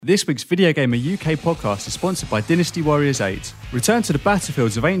This week's Video Gamer UK podcast is sponsored by Dynasty Warriors 8. Return to the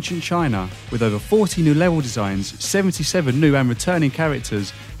battlefields of ancient China with over 40 new level designs, 77 new and returning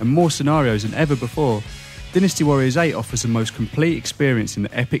characters, and more scenarios than ever before. Dynasty Warriors 8 offers the most complete experience in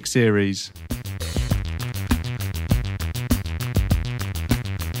the epic series.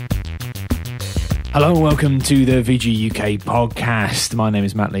 Hello and welcome to the VG UK podcast. My name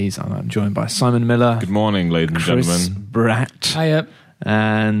is Matt Lees and I'm joined by Simon Miller. Good morning, ladies and Chris gentlemen. Bratt. Hiya.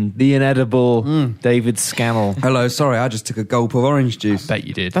 And the inedible David Scannell. Hello, sorry, I just took a gulp of orange juice. Bet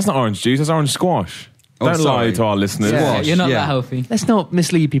you did. That's not orange juice, that's orange squash. Oh, Don't lie sorry. to our listeners. Yeah. You're not Yeah. that healthy. Let's not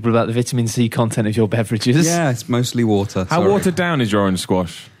mislead people about the vitamin C content of your beverages. Yeah, it's mostly water. How sorry. watered down is your orange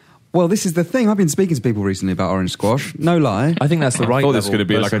squash? Well, this is the thing. I've been speaking to people recently about orange squash. No lie. I think that's the right I thought this was level, going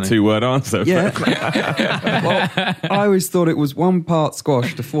to be like a personally. two-word answer. Yeah. Well, I always thought it was 1 part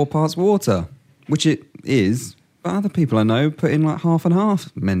squash to 4 parts water, which it is. But other people I know put in like half and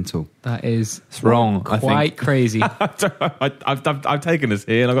half. Mental. That is It's wrong, I quite think. crazy. I've taken this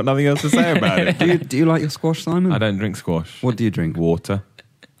here and I've got nothing else to say about it. Do you like your squash, Simon? I don't drink squash. What do you drink? Water.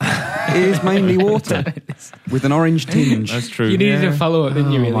 It is mainly water with an orange tinge. That's true. You needed a follow-up,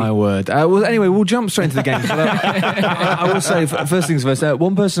 didn't you, Oh, really? my word. Well, anyway, we'll jump straight into the game. So I will say, first things first,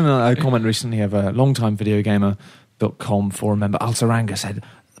 one person I comment recently of a long-time videogamer.com forum member, Altaranga, said,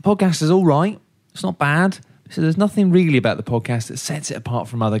 the podcast is all right. It's not bad. So there's nothing really about the podcast that sets it apart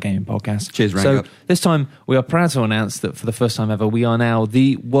from other gaming podcasts. Cheers, So Ranga. this time, we are proud to announce that for the first time ever, we are now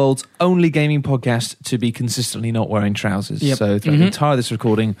the world's only gaming podcast to be consistently not wearing trousers. Yep. So throughout the entire this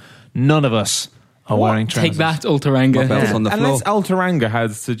recording, none of us are wearing trousers. Take that, Ultaranga. My belt's on the floor. Unless Altaranga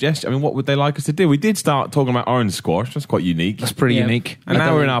has suggestions, I mean, what would they like us to do? We did start talking about orange squash. That's quite unique. That's pretty Yeah. unique. And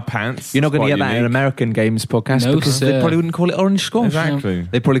now we're in our pants. You're not going to That's get quite that in an unique. American games podcast No, because they sir. probably wouldn't call it orange squash. Exactly.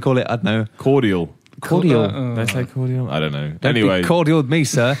 They'd probably call it, I don't know, Cordial. cordial. Did I say cordial? I don't know. Don't Anyway. be cordial with me,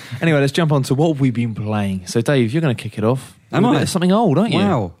 sir. Anyway, let's jump on to what we've been playing. So, Dave, you're going to kick it off. Am With a I? bit of something old, aren't you?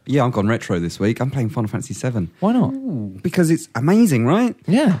 Wow. Yeah, I've gone retro this week. I'm playing Final Fantasy VII. Why not? Because it's amazing, right?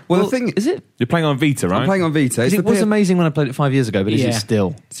 Yeah. Well, the thing is it? You're playing on Vita, right? I'm playing on Vita. 'Cause It's it the was P- amazing when I played it 5 years ago, but is Yeah. it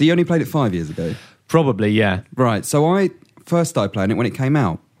still? So you only played it 5 years ago? Probably, yeah. Right, so I first started playing it when it came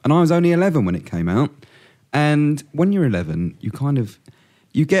out, and I was only 11 when it came out. And when you're 11,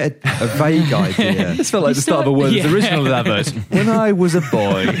 you get a vague idea. This felt like the start of a Words Yeah. original advert. When I was a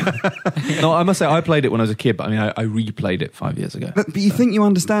boy. No, I must say, I played it when I was a kid, but I mean, I replayed it 5 years ago. But you think you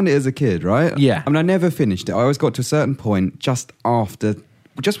understand it as a kid, right? Yeah. I mean, I never finished it. I always got to a certain point just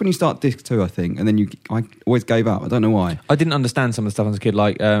when you start disc 2, I think, and then I always gave up. I don't know why. I didn't understand some of the stuff as a kid,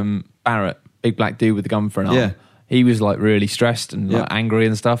 like Barrett, big black dude with the gun for an arm. Yeah. He was like really stressed and like Yeah. angry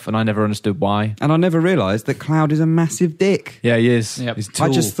and stuff, and I never understood why. And I never realised that Cloud is a massive dick. Yeah, he is. Yep. He's I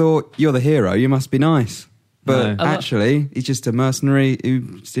just thought, you're the hero, you must be nice. But No. actually, he's just a mercenary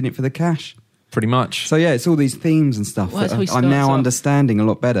who's in it for the cash. pretty much. So yeah, it's all these themes and stuff Well, that's how he that I'm now starts off. understanding a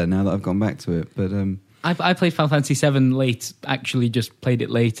lot better now that I've gone back to it. But I played Final Fantasy VII late, actually just played it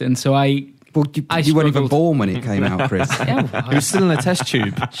late. And so I well, I you weren't even struggled. born when it came out, Chris. He was still in a test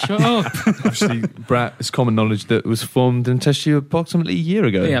tube. Shut up. Actually, Brett, it's common knowledge that it was formed in a test tube approximately a year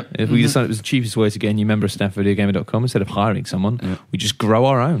ago. Yeah. If we decided it was the cheapest way to get a new member of staff at videogamer.com, instead of hiring someone, we just grow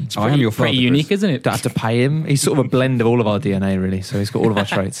our own. I am your father, Pretty unique, Chris. isn't it? Don't have to pay him. He's sort of a blend of all of our DNA, really. So he's got all of our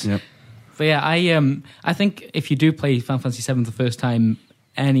traits. Yep. But yeah, I think if you do play Final Fantasy VII the first time,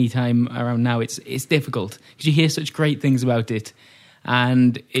 any time around now, it's difficult because you hear such great things about it,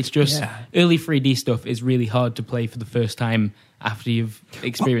 and it's just early 3D stuff is really hard to play for the first time after you've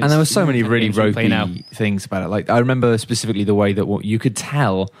experienced. And there were so many really games you play now. ropey things about it. Like I remember specifically the way that what you could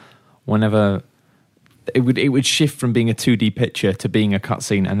tell whenever it would shift from being a 2D picture to being a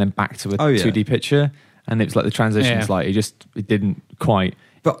cutscene and then back to a 2D picture, and it was like the transitions, Yeah. like it didn't quite.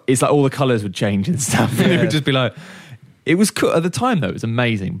 But- it's like all the colours would change and stuff, and it would just be like. It was cool at the time though; it was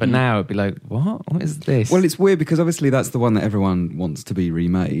amazing. But now it'd be like, what? What is this? Well, it's weird because obviously that's the one that everyone wants to be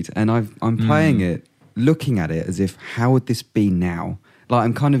remade, and I'm playing it, looking at it as if how would this be now? Like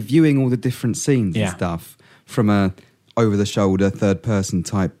I'm kind of viewing all the different scenes and stuff from a over-the-shoulder third-person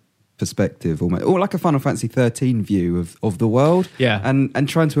type perspective, almost, or like a Final Fantasy 13 view of the world. Yeah. and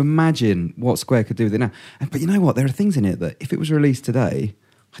trying to imagine what Square could do with it now. But you know what? There are things in it that if it was released today,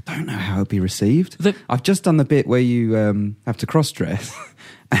 I don't know how it would be received. I've just done the bit where you have to cross-dress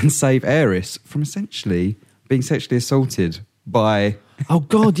and save Aeris from essentially being sexually assaulted by... oh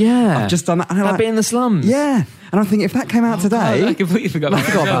god, yeah! I've just done that. And I'm that like, bit in the slums. yeah. And I'm thinking, if that came out today... I completely forgot. I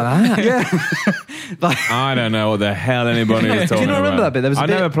forgot about that. yeah. I don't know what the hell anybody is talking about. Do you not remember that bit? There was a I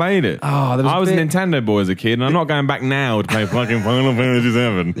bit- never played it. Oh, there was I a was a bit- Nintendo boy as a kid, and I'm not going back now to play fucking Final Fantasy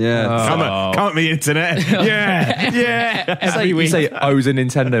 7. Yeah. Come on the internet. Yeah. You say I was a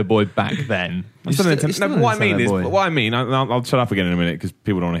Nintendo boy back then. I'm still a Nintendo. You're still No, a what I mean Nintendo is, boy. what I mean, I'll shut up again in a minute because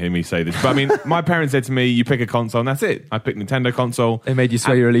people don't want to hear me say this. But I mean, my parents said to me, "You pick a console, and that's it." I picked Nintendo console. They made you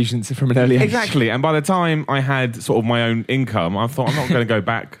swear your allegiance from an early age. Exactly, and by the time I had sort of my own income, I thought I'm not going to go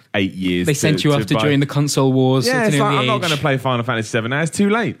back 8 years. They sent you off to buy- join the console wars. Yeah, at it's an like, early I'm not age. going to play Final Fantasy 7 now. It's too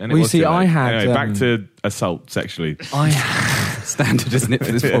late. And it Well, you was see, too late. I had, Anyway, back to assault sexually. Standard, isn't it,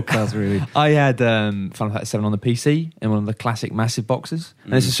 for this podcast, really? I had Final Fantasy 7 on the PC in one of the classic massive boxes.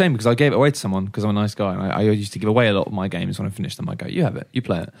 And it's a shame because I gave it away to someone because I'm a nice guy. And I used to give away a lot of my games when I finished them. I go, you have it, you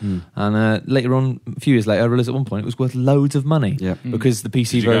play it. And later on, a few years later, I realised at one point it was worth loads of money. Yep. Because the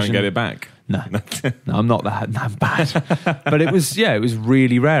PC Did you go version... and get it back? No, no, I'm not that bad. But it was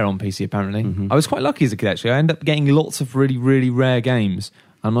really rare on PC, apparently. I was quite lucky as a kid, actually. I ended up getting lots of really, really rare games.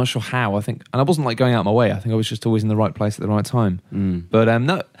 I'm not sure how. And I wasn't like going out of my way. I think I was just always in the right place at the right time. But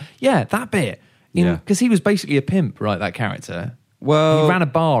that bit, because he was basically a pimp, right? That character. Well, He ran a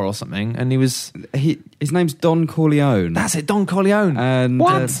bar or something, and he was. his name's Don Corleone. That's it, Don Corleone. And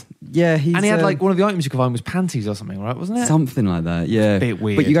What? Yeah, he's And he had like one of the items you could find was panties or something, right? Wasn't it? something like that. Yeah, a bit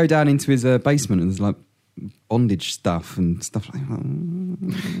weird. But you go down into his basement and there's like bondage stuff and stuff like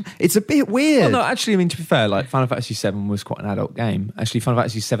that. It's a bit weird. Well, no, actually, I mean, to be fair, like Final Fantasy VII was quite an adult game. Actually, Final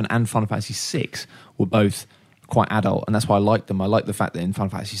Fantasy VII and Final Fantasy VI were both quite adult, and that's why I liked them. I like the fact that in Final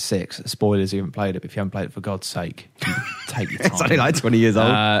Fantasy VI, spoilers, you haven't played it, but if you haven't played it, for God's sake, take your time. It's only like 20 years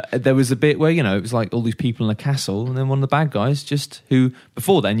old. There was a bit where, it was like all these people in a castle, and then one of the bad guys who,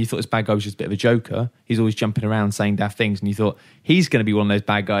 before then, you thought this bad guy was just a bit of a joker. He's always jumping around saying daft things, and you thought, he's going to be one of those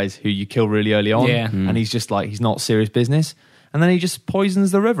bad guys who you kill really early on, and he's just like, he's not serious business. And then he just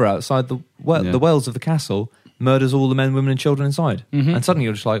poisons the river outside the wells of the castle, murders all the men, women, and children inside. And suddenly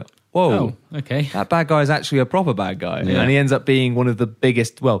you're just like, whoa, okay. that bad guy is actually a proper bad guy. Yeah. And he ends up being one of the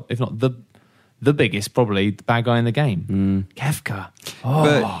biggest, well, if not the biggest, probably, bad guy in the game. Kefka.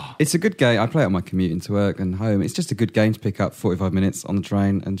 But it's a good game. I play it on my commute into work and home. It's just a good game to pick up 45 minutes on the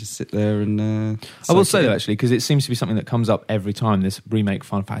train and just sit there and... I will say that, actually, because it seems to be something that comes up every time, this remake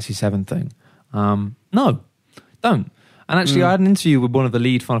Final Fantasy VII thing. No, don't. And actually, I had an interview with one of the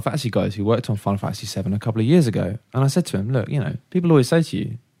lead Final Fantasy guys who worked on Final Fantasy VII a couple of years ago. And I said to him, look, people always say to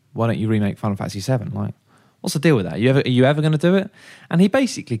you, why don't you remake Final Fantasy VII? Like, what's the deal with that? Are you ever going to do it? And he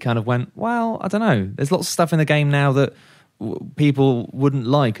basically kind of went, well, I don't know. There's lots of stuff in the game now that people wouldn't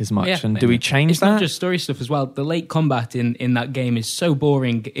like as much. Yeah, and do we change it's that? It's not just story stuff as well. The late combat in that game is so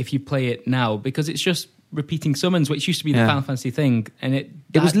boring if you play it now because it's just repeating summons, which used to be the Final Fantasy thing, and it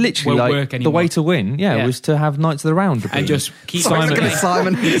was literally won't like work the anymore. way to win. Yeah, was to have Knights of the Round and just keep Simon.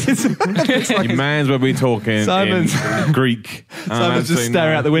 You man's will be talking Simon's- in Greek. Simon's just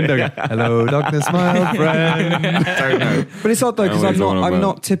staring out the window going, hello, darkness, my old friend. Don't know. But it's odd though because I know what he's on I'm about.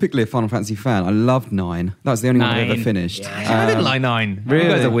 not typically a Final Fantasy fan. I loved 9. That was the only one I've ever 9. finished. I didn't like 9. Really?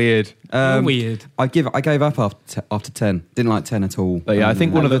 You guys are weird. You're weird. I gave up after 10. Didn't like 10 at all. But yeah, I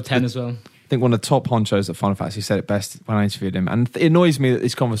think I one of love the 10 as well. I think one of the top honchos at Final Fantasy said it best when I interviewed him. And it annoys me that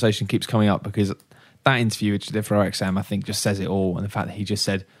this conversation keeps coming up because that interview which he did for OXM, I think, just says it all. And the fact that he just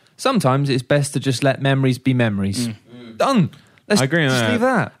said, sometimes it's best to just let memories be memories. Done. I agree on just that. leave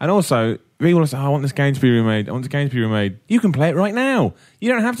that. And also, people say, I want this game to be remade. I want this game to be remade. You can play it right now. You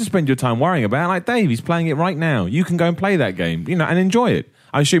don't have to spend your time worrying about it. Like Dave, he's playing it right now. You can go and play that game, and enjoy it.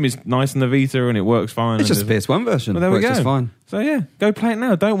 I assume it's nice on the Vita and it works fine. It's and just a PS1 version. Well, there we Works go. just fine. So yeah, go play it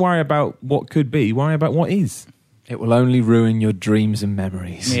now. Don't worry about what could be. Worry about what is. It will only ruin your dreams and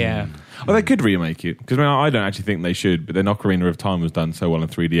memories. Yeah. Well, they could remake it because I don't actually think they should. But then Ocarina of Time was done so well on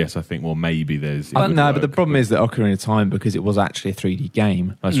 3DS. I think, well, maybe there's. But no, but the problem is that Ocarina of Time, because it was actually a 3D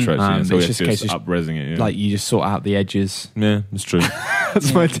game. That's true. Um, So it's it's just a case just of up-resing it. Yeah. Like you just sort out the edges. Yeah, that's true.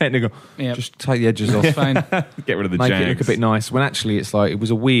 That's my technical. Yep. Just take the edges off. It's fine. Get rid of the Make jags. it look a bit nice. When actually it's like, it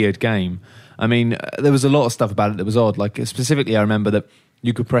was a weird game. I mean, there was a lot of stuff about it that was odd. Like specifically, I remember that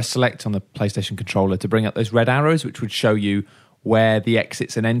you could press select on the PlayStation controller to bring up those red arrows, which would show you where the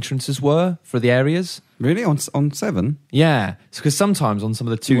exits and entrances were for the areas. Really? On 7? Yeah, because sometimes on some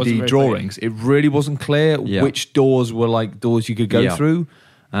of the It wasn't 2D very drawings, it really wasn't clear Yeah. which doors were like doors you could go Yeah. through.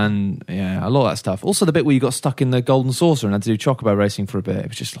 And yeah, a lot of that stuff. Also, the bit where you got stuck in the golden saucer and had to do chocobo racing for a bit. It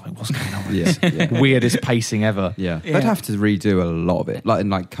was just like, what's going on with Yeah. this? Weirdest pacing ever. Yeah. Yeah. They'd have to redo a lot of it,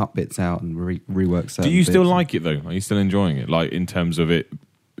 like cut bits out and rework certain Do you still bits. like it though? Are you still enjoying it? Like in terms of it,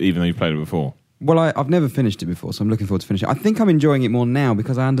 even though you played it before? Well, I've never finished it before, so I'm looking forward to finishing it. I think I'm enjoying it more now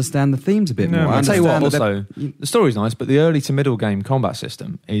because I understand the themes a bit more. I'll tell you what, understand also, the story's nice, but the early to middle game combat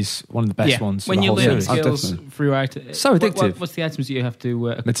system is one of the best ones when for the you whole learn series. skills definitely. throughout, So addictive. What's the items that you have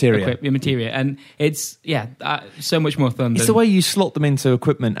to Materia. equip? Your materia, and it's so much more fun. It's the way you slot them into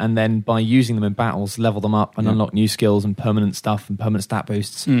equipment and then by using them in battles, level them up and unlock new skills and permanent stuff and permanent stat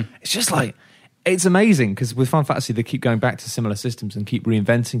boosts. It's just like, it's amazing because with Final Fantasy, they keep going back to similar systems and keep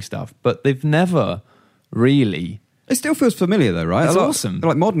reinventing stuff, but they've never really... It still feels familiar though, right? It's awesome.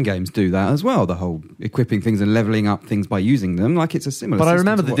 Like modern games do that as well, the whole equipping things and leveling up things by using them. Like it's a similar But I system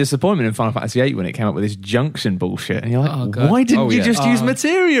remember to the what- disappointment in Final Fantasy VIII when it came up with this junction bullshit. And you're like, Oh, God. why didn't Oh, you yeah. just use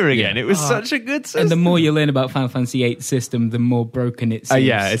materia again? It was such a good system. And the more you learn about Final Fantasy VIII system, the more broken it seems.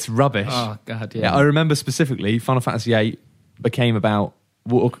 yeah, it's rubbish. Oh God, Yeah, I remember specifically Final Fantasy VIII became about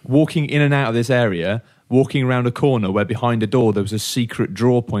walking in and out of this area, walking around a corner where behind a door there was a secret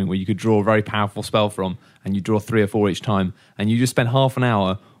draw point where you could draw a very powerful spell from, and you draw 3 or 4 each time, and you just spent half an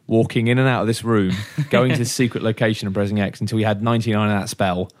hour walking in and out of this room, going to this secret location and pressing X until you had 99 of that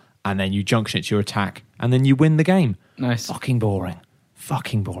spell, and then you junction it to your attack, and then you win the game. Nice. Fucking boring.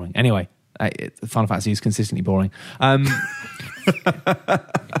 Anyway, Final Fantasy is consistently boring.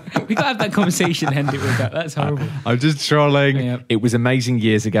 We got to have that conversation and end it with that. That's horrible. I'm just trolling. Yeah. It was amazing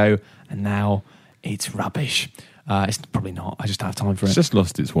years ago, and now it's rubbish. It's probably not. I just don't have time for It's it. just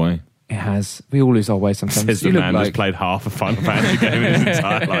lost its way. It has. We all lose our way sometimes. Says the You look man who's played half a Final Fantasy game in his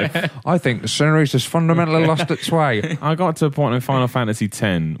entire life. I think the series has fundamentally lost its way. I got to a point in Final Fantasy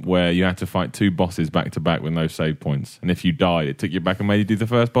X where you had to fight 2 bosses back to back with no save points, and if you died, it took you back and made you do the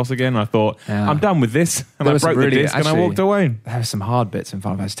first boss again. I thought, Yeah. I'm done with this, and There I was broke some really- the disc and I actually- walked away. There are some hard bits in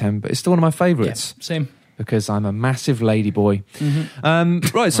Final Fantasy X, but it's still one of my favourites Same. because I'm a massive lady boy.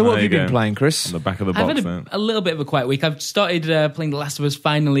 Mm-hmm. Right, so Oh, what have there you you been go. playing, Chris? On the back of the I've box had then. a little bit of a quiet week. I've started playing The Last of Us.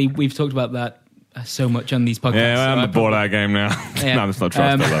 Finally, we've talked about that so much on these podcasts. Yeah, well, so I I'm bored of that game now. Yeah. No, it's not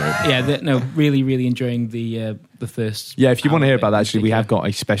trust. I love it. Yeah, really, really enjoying the first. Yeah, if you want to hear hour about that, in actually, we particular. have got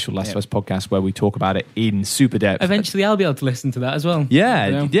a special Last of Us podcast where we talk about it in super depth. Eventually, I'll be able to listen to that as well. Yeah,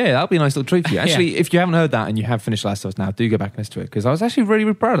 You know? that'll be a nice little treat for you. Yeah. Actually, if you haven't heard that and you have finished Last of Us now, do go back and listen to it because I was actually really,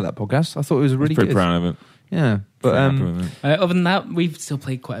 really proud of that podcast. I thought it was really Pretty good. proud of it. Yeah, but Pretty happy with it. Other than that, we've still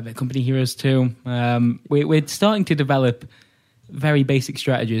played quite a bit of Company Heroes too. We're starting to develop very basic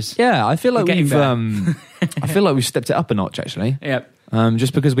strategies. yeah, I feel like We're getting we've I feel like we've stepped it up a notch actually. Yeah.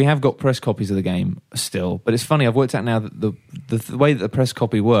 Just because we have got press copies of the game still, but it's funny. I've worked out now that the way that the press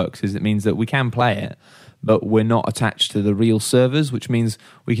copy works is it means that we can play it, but we're not attached to the real servers, which means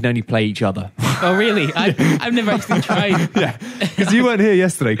we can only play each other. Oh, really? I've never actually tried. Yeah, because you weren't here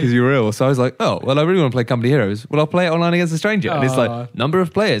yesterday because you were ill. So I was like, oh, well, I really want to play Company Heroes. Well, I'll play it online against a stranger. And it's Aw. like, number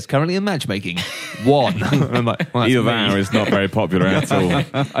of players currently in matchmaking, 1. And I'm like, well, that's Either me. that or it's not very popular at all. I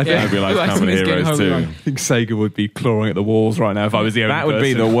I think, Yeah. hope you like Ooh, I Company think it's getting Heroes home too. along. I think Sega would be clawing at the walls right now if I was the only That would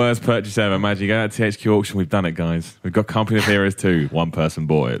be person. the worst purchase ever. Imagine you go out to THQ auction. We've done it, guys. We've got Company of Heroes 2. One person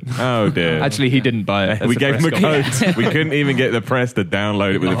bought it. Oh dear. Actually, he didn't buy it. That's we gave him a press copy. code. We couldn't even get the press to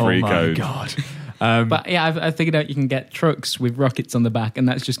download it with a free oh my code. God. But yeah, I've figured out you can get trucks with rockets on the back, and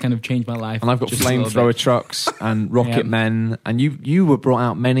that's just kind of changed my life. And I've got just a little flamethrower bit. trucks and rocket Yeah. men. And you were brought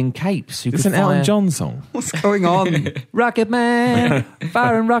out men in capes. Who It's could an Elton fire- John song. What's going on? Rocket man,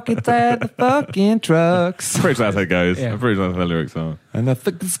 firing rockets at the fucking trucks. I'm pretty sure that's how it goes. Yeah. I'm pretty sure that's how the lyrics are. And I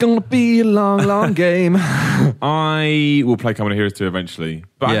think it's gonna be a long, long game. I will play Company Heroes 2 eventually.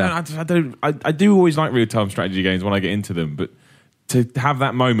 But Yeah. I do always like real-time strategy games when I get into them. But to have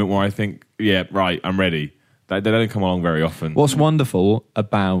that moment where I think, yeah, right, I'm ready, they don't come along very often. What's wonderful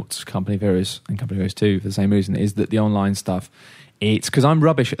about Company of Heroes and Company of Heroes 2 for the same reason is that the online stuff, it's because I'm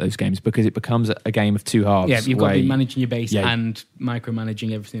rubbish at those games because it becomes a game of two halves. Yeah, you've got to where- be managing your base Yeah. and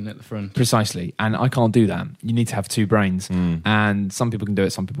micromanaging everything at the front. Precisely, and I can't do that. You need to have 2 brains, and some people can do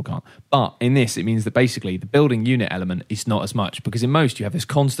it, some people can't. But in this, it means that basically the building unit element is not as much because in most you have this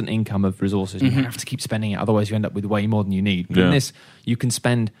constant income of resources, and you have to keep spending it, otherwise you end up with way more than you need. But in Yeah. this, you can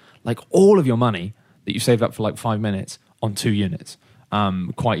spend like all of your money that you saved up for like 5 minutes on 2 units.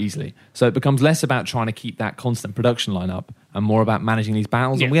 Quite easily. So it becomes less about trying to keep that constant production line up and more about managing these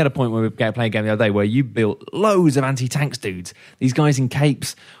battles. Yeah. And we had a point where we were playing a game the other day where you built loads of anti-tanks dudes. These guys in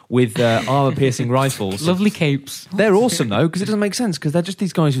capes with armor-piercing rifles. Lovely capes. They're awesome, though, because it doesn't make sense, because they're just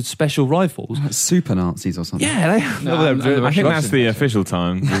these guys with special rifles. Super Nazis or something. Yeah, they... No, I'm I think that's the official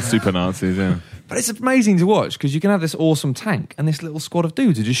time with Super Nazis, yeah. But it's amazing to watch, because you can have this awesome tank, and this little squad of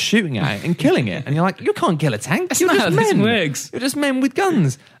dudes are just shooting at it and killing it. And you're like, you can't kill a tank. That's You're not just how this men. works. You're just men with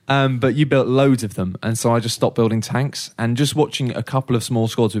guns. But you built loads of them, and so I just stopped building tanks, and just watching a couple of small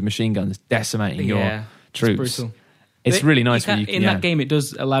squads with machine guns decimating Yeah, your it's troops. brutal. It's really nice when you in that game. It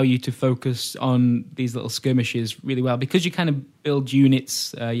does allow you to focus on these little skirmishes really well because you kind of build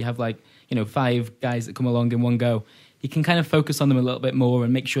units. You have 5 guys that come along in one go. You can kind of focus on them a little bit more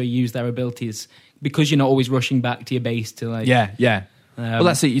and make sure you use their abilities because you're not always rushing back to your base to well,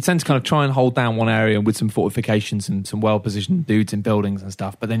 that's it. You tend to kind of try and hold down one area with some fortifications and some well-positioned dudes in buildings and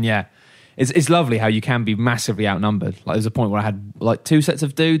stuff. But then, it's lovely how you can be massively outnumbered. Like, there's a point where I had 2 sets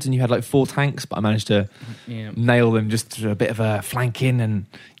of dudes and you had 4 tanks, but I managed to nail them just through a bit of a flanking and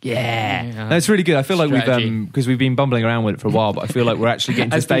no, it's really good. I feel like because we've been bumbling around with it for a while, but I feel like we're actually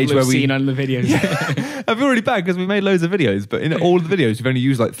getting to a stage where seen on the videos. I feel really bad because we made loads of videos, but in all of the videos we've only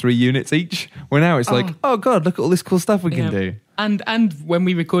used 3 units each. Where now it's oh god, look at all this cool stuff we can do. And when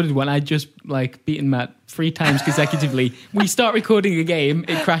we recorded one, I just beaten Matt 3 times consecutively. We start recording a game,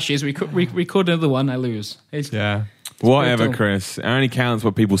 it crashes. We record another one, I lose. Whatever, Chris. It only counts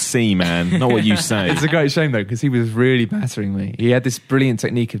what people see, man, not what you say. It's a great shame though because he was really battering me. He had this brilliant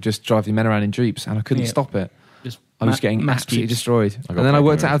technique of just driving men around in jeeps, and I couldn't stop it. I was getting absolutely destroyed. And then I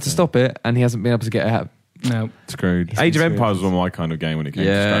worked out how to stop it, and he hasn't been able to get it out. No. Screwed. Age of Empires was my kind of game when it came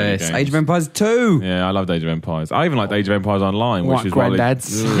to strategy games. Age of Empires 2. Yeah, I loved Age of Empires. I even liked Age of Empires Online, which is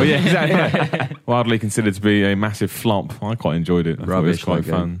exactly. widely considered to be a massive flop. I quite enjoyed it. I thought it was quite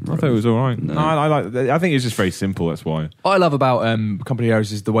fun. I thought it was all right. No, I think it's just very simple, that's why. What I love about Company of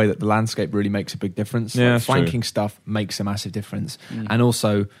Heroes is the way that the landscape really makes a big difference. Yeah, flanking stuff makes a massive difference. And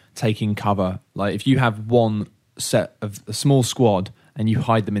also taking cover. If you have one set of a small squad and you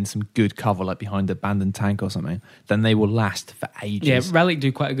hide them in some good cover, like behind an abandoned tank or something, then they will last for ages. Yeah, Relic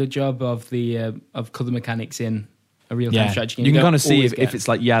do quite a good job of the of colour mechanics in a real-time strategy game. You can kind of see if it's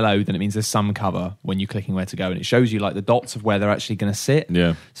yellow, then it means there's some cover when you're clicking where to go, and it shows you the dots of where they're actually going to sit.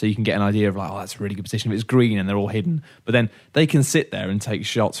 Yeah. So you can get an idea of that's a really good position. If it's green and they're all hidden, but then they can sit there and take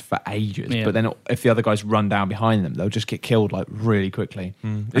shots for ages. Yeah. But then if the other guys run down behind them, they'll just get killed really quickly.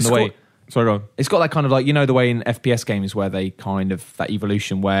 Sorry, go on. It's got that kind of the way in FPS games where they kind of, that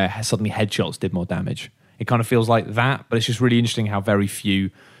evolution where suddenly headshots did more damage. It kind of feels like that, but it's just really interesting how very few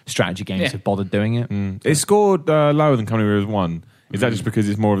strategy games have bothered doing it. It scored lower than Company of Heroes 1. Is that just because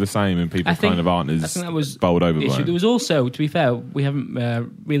it's more of the same and people kind of aren't as bowled over by it? There was also, to be fair, we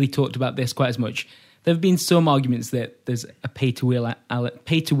haven't really talked about this quite as much. There have been some arguments that there's a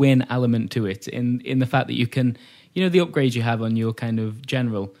pay-to-win element to it in the fact that you can... the upgrades you have on your kind of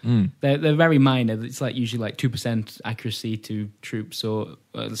general, they're very minor. It's usually 2% accuracy to troops or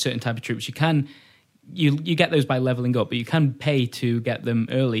a certain type of troops. You get those by leveling up, but you can pay to get them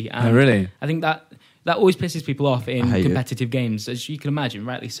early. And really? I think that always pisses people off in competitive games, as you can imagine,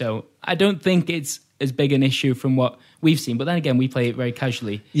 rightly so. I don't think it's as big an issue from what we've seen, but then again, we play it very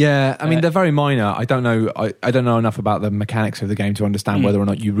casually. Yeah, I mean, they're very minor. I don't know. I don't know enough about the mechanics of the game to understand whether or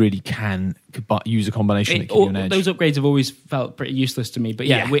not you really can use a combination that gives you an edge. Those upgrades have always felt pretty useless to me. But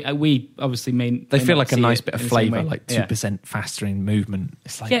we obviously they feel like a nice bit of flavour, 2% faster in movement.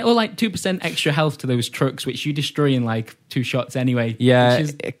 It's or 2% extra health to those trucks, which you destroy in 2 shots anyway. Yeah,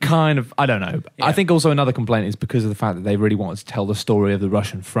 it kind of. I don't know. Yeah. I think also another complaint is because of the fact that they really wanted to tell the story of the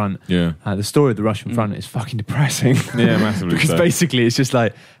Russian front. Yeah, the story of the Russian front is fucking depressing. Yeah, massively. Because basically it's just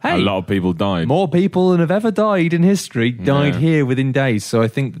hey, a lot of people died. More people than have ever died in history died here within days. So I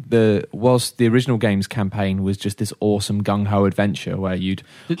think whilst the original game's campaign was just this awesome gung-ho adventure where you'd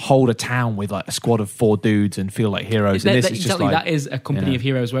hold a town with a squad of 4 dudes and feel like heroes. And this is just that is a company of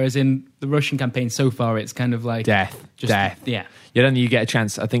heroes, whereas in the Russian campaign so far it's kind of death. Yeah. You don't think you get a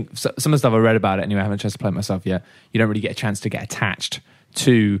chance. I think some of the stuff I read about it anyway, I haven't had a chance to play it myself yet. You don't really get a chance to get attached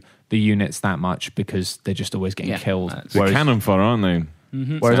to the units that much because they're just always getting killed. They're cannon fodder, aren't they?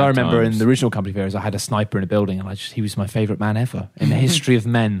 Mm-hmm. Whereas I remember in the original Company of Heroes, I had a sniper in a building, and he was my favourite man ever in the history of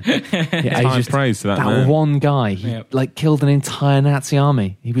men. High praise to that man. One guy, he killed an entire Nazi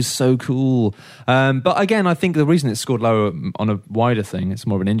army. He was so cool. But again, I think the reason it's scored lower on a wider thing, it's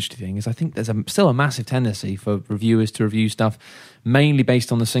more of an industry thing, is I think there's still a massive tendency for reviewers to review stuff mainly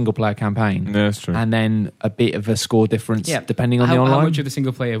based on the single player campaign. Yeah, that's true. And then a bit of a score difference depending on the online. How much of the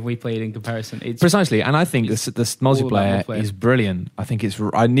single player have we played in comparison? Precisely, and I think the multiplayer is brilliant. I think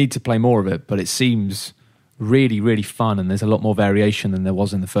I need to play more of it, but it seems really, really fun, and there's a lot more variation than there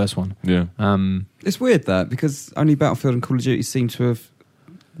was in the first one. Yeah. It's weird because only Battlefield and Call of Duty seem to have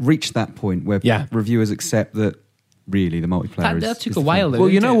reached that point where reviewers accept that really the multiplayer that took a while though. Well,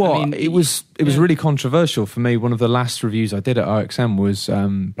 you know what? I mean, it was really controversial for me. One of the last reviews I did at RXM was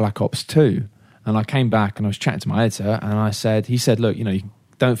Black Ops 2, and I came back and I was chatting to my editor, and he said, look, you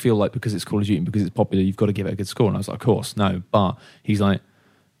don't feel like because it's Call of Duty and because it's popular you've got to give it a good score. And I was like, of course, no. But he's like,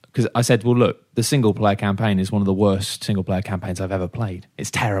 because I said, well, look, the single player campaign is one of the worst single player campaigns I've ever played.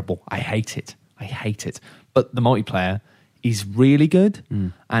 It's terrible. I hate it. I hate it. But the multiplayer is really good,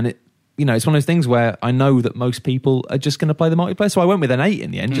 and it. It's one of those things where I know that most people are just going to play the multiplayer, so I went with an 8 in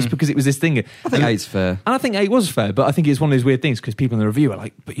the end, just because it was this thing. I think 8's fair. And I think 8 was fair, but I think it's one of those weird things because people in the review are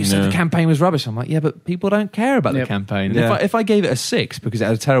like, but you said the campaign was rubbish. I'm like, yeah, but people don't care about the campaign. Yeah. If I gave it a 6 because it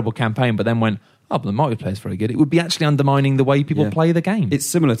had a terrible campaign, but then went, oh, but the multiplayer's very good, it would be actually undermining the way people play the game. It's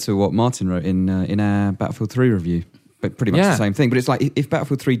similar to what Martin wrote in our Battlefield 3 review, but pretty much the same thing. But it's like, if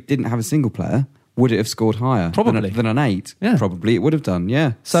Battlefield 3 didn't have a single player, would it have scored higher? Probably. Than an 8? Yeah. Probably it would have done,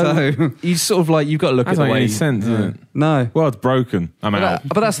 yeah. So you sort of like, you've got to look at the way... That doesn't make any sense, does it? No. Well, it's broken. I'm out.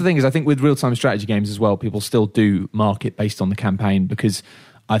 But that's the thing, is I think with real-time strategy games as well, people still do market based on the campaign, because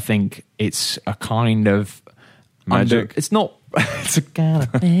I think it's a kind of... Magic. It's not... It's a kind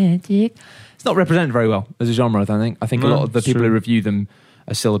of magic. It's not represented very well as a genre, I don't think. I think a lot of the people who review them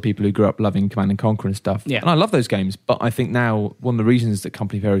are still the people who grew up loving Command and Conquer and stuff. Yeah. And I love those games, but I think now one of the reasons that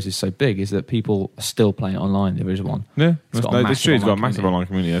Company of Heroes is so big is that people are still playing it online, the original one. Yeah, It's got a it's massive true. It's got a online massive online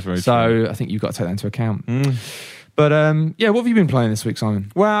community. That's very true. So I think you've got to take that into account. But what have you been playing this week,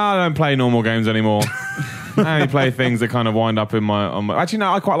 Simon? Well, I don't play normal games anymore. I only play things that kind of wind up on my... Actually,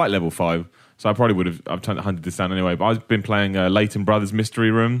 no, I quite like level 5. So I probably would have... I've hunted this down anyway. But I've been playing Layton Brothers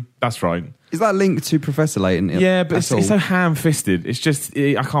Mystery Room. That's right. Is that linked to Professor Layton? Yeah, but it's so ham-fisted. It's just...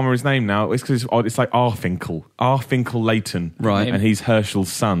 I can't remember his name now. It's because it's like Arfinkel. Arfinkel Layton. Right. And he's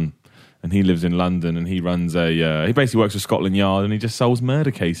Herschel's son. And he lives in London. And he runs a... he basically works for Scotland Yard. And he just solves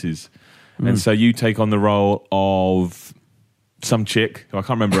murder cases. And so you take on the role of... some chick, I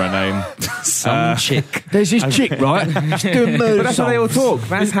can't remember her name. Some chick. There's this chick, right? She's doing murder But that's how they all talk.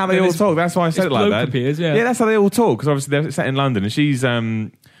 That's how they all talk. That's why I said it like bloke that. appears, yeah. Yeah, that's how they all talk, because obviously they're set in London, and she's, I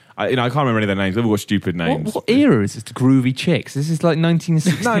can't remember any of their names. They've all got stupid names. What era is this? The Groovy Chicks? This is like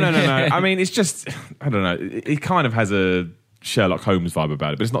 1960. No. I mean, it's just, I don't know. It kind of has a Sherlock Holmes vibe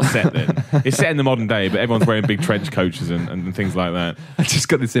about it, but it's not set then. It's set in the modern day, but everyone's wearing big trench coats and things like that. I just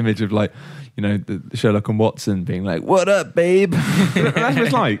got this image of like, the Sherlock and Watson being like, "What up, babe?" That's what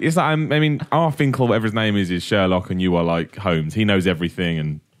it's like. It's like, I mean, Arfinkel, whatever his name is Sherlock, and you are like Holmes. He knows everything,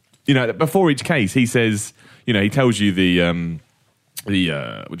 and before each case, he says, he tells you the what do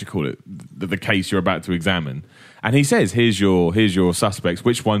you call it, the case you're about to examine, and he says, here's your suspects.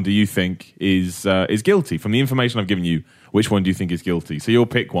 Which one do you think is guilty? From the information I've given you, which one do you think is guilty? So you'll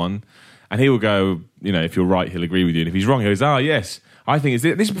pick one, and he will go, if you're right, he'll agree with you, and if he's wrong, he goes, yes, I think it's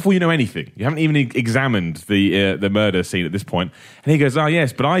this. This is before you know anything. You haven't even examined the murder scene at this point. And he goes,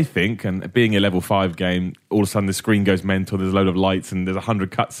 yes, but I think, and being a level 5 game, all of a sudden the screen goes mental, there's a load of lights and there's 100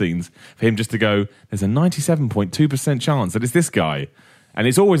 cutscenes, for him just to go, there's a 97.2% chance that it's this guy. And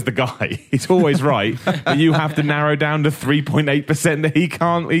it's always the guy. He's always right. But you have to narrow down to 3.8% that he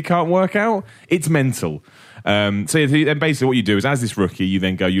can't work out. It's mental. And basically what you do is, as this rookie, you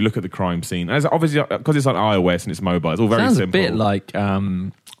then you look at the crime scene. As obviously, because it's on iOS and it's mobile, it's all very Sounds simple. a bit like,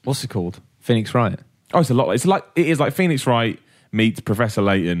 what's it called? Phoenix Wright. Oh, it's a lot. It is like Phoenix Wright meets Professor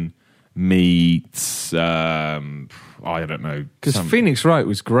Layton meets I don't know, because Phoenix Wright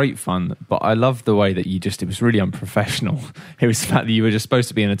was great fun, but I love the way that it was really unprofessional. It was the fact that you were just supposed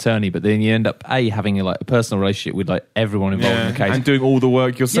to be an attorney, but then you end up having a personal relationship with everyone involved in the case and doing all the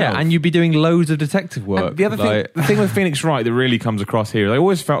work yourself. Yeah, and you'd be doing loads of detective work. And the other the thing with Phoenix Wright that really comes across here is I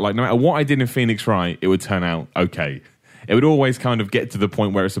always felt like no matter what I did in Phoenix Wright, it would turn out okay. It would always kind of get to the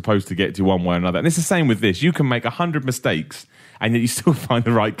point where it's supposed to get to one way or another. And it's the same with this. You can make 100 mistakes and yet you still find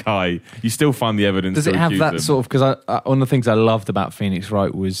the right guy. You still find the evidence. Does it have that sort of... Because one of the things I loved about Phoenix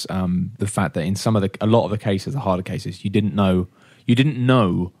Wright was the fact that in a lot of the cases, the harder cases, you didn't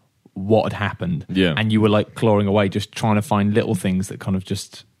know what had happened. Yeah. And you were clawing away, just trying to find little things that kind of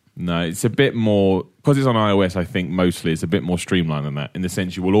just... No, it's a bit more... Because it's on iOS, I think mostly it's a bit more streamlined than that. In the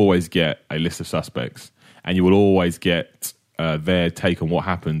sense you will always get a list of suspects and you will always get... their take on what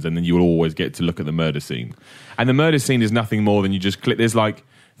happens, and then you will always get to look at the murder scene. And the murder scene is nothing more than you just click. There's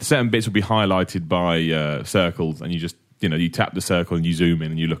certain bits will be highlighted by circles, and you just you tap the circle and you zoom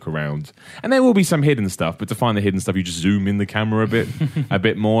in and you look around. And there will be some hidden stuff, but to find the hidden stuff, you just zoom in the camera a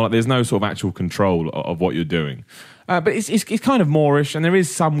bit more. There's no sort of actual control of what you're doing. But it's kind of moreish, and there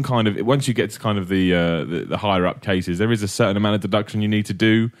is some kind of, once you get to kind of the higher up cases, there is a certain amount of deduction you need to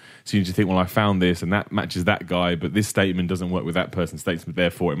do. So you need to think, well, I found this and that matches that guy, but this statement doesn't work with that person's statement,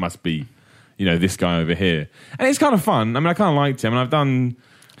 therefore it must be, this guy over here. And it's kind of fun. I mean, I kind of liked him, and I've done,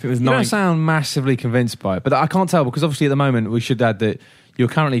 I think there's 9. You don't sound massively convinced by it, but I can't tell, because obviously at the moment we should add that you're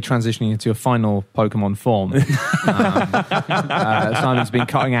currently transitioning into a final Pokemon form. Simon's been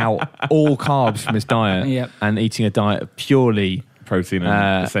cutting out all carbs from his diet and eating a diet of purely protein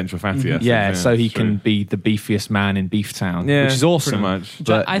and essential fatty acids. Yeah, so he it's true. can be the beefiest man in Beeftown, Yeah, which is awesome. pretty much.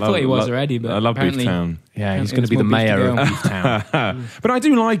 But I thought he was already, but I love apparently- Beeftown. yeah, he's Apparently going to be the there's mayor more of beef to Beeftown. But I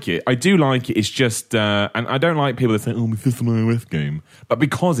do like it. It's just, and I don't like people that say, "Oh, this is an iOS game." But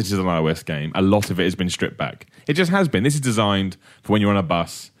because it is an iOS game, a lot of it has been stripped back. It just has been. This is designed for when you're on a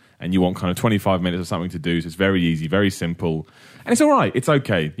bus and you want kind of 25 minutes of something to do. So it's very easy, very simple. And it's all right. It's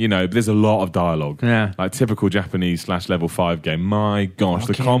okay. You know, there's a lot of dialogue. Yeah. Like typical Japanese / level 5 game. My gosh,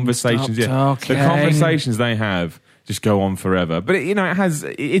 the conversations. stop talking. The conversations they have just go on forever. But,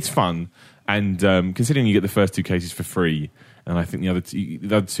 it's fun. And considering you get the first 2 cases for free, and I think the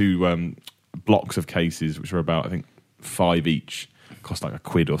other two blocks of cases, which are about, I think, 5 each, cost like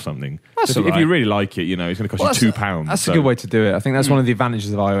 £1 or something. That's So all if you right. really like it, it's going to cost you £2. That's So- a good way to do it. I think that's one of the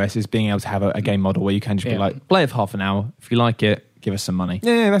advantages of iOS is being able to have a game model where you can just be Yeah. like, play it for half an hour. If you like it, give us some money.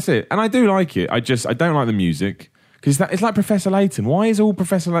 Yeah, that's it. And I do like it. I don't like the music. Because it's like Professor Layton. Why is all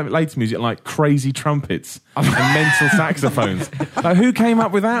Professor Layton music like crazy trumpets and mental saxophones? Like, who came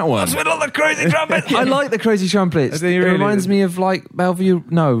up with that one? all the crazy trumpets. I like the crazy trumpets. Do you It really? reminds me of like Bellevue.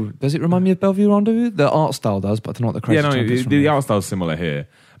 No, does it remind me of Bellevue Rendezvous? The art style does, but I don't know what the crazy Yeah, no, trumpets the art style's similar here.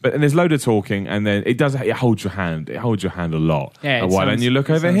 But and there's load of talking, and then it holds your hand. It holds your hand a lot. Yeah, it Like, why sounds- don't you look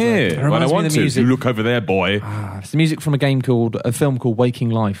it over sounds like- here? It Well, I reminds me want of the to. music. You look over there, boy. It's the music from a film called Waking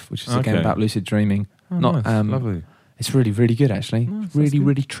Life, which is a game Okay. about lucid dreaming. Nice. Lovely. It's really, really good actually. Really,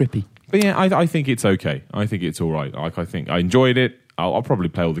 really trippy. But yeah, I think it's okay. I think it's all right. Like, I think I enjoyed it. I'll probably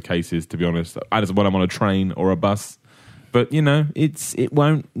play all the cases, to be honest, as when I'm on a train or a bus. But I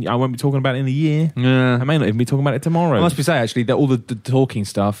won't be talking about it in a year. Yeah. I may not even be talking about it tomorrow. I must be say actually that all the talking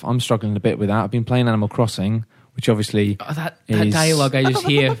stuff, I'm struggling a bit with that. I've been playing Animal Crossing, which obviously Oh, that is- dialogue I just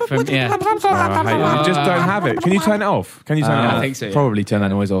hear from I hate it. You just don't have it. Can you turn it off? Can you turn it I off? think so. Yeah. probably turn that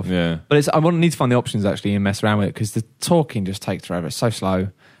noise off. Yeah. But I need to find the options actually and mess around with it because the talking just takes forever. It's so slow.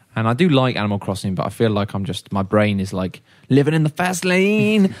 And I do like Animal Crossing, but I feel like my brain is like living in the fast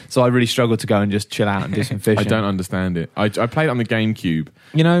lane. So I really struggle to go and just chill out and do some fishing. I don't understand it. I played it on the GameCube,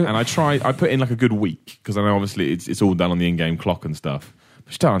 You know, and I put in like a good week because I know obviously it's all done on the in-game clock and stuff. But I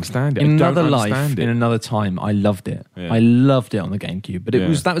just don't understand it. in I don't another life, understand it. in another time, I loved it. Yeah. I loved it on the GameCube. But Yeah.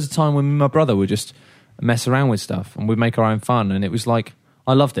 that was a time when me and my brother would just mess around with stuff and we'd make our own fun. And it was like,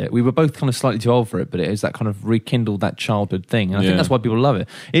 I loved it. We were both kind of slightly too old for it, but it is that kind of rekindled that childhood thing. And I Yeah. think that's why people love it.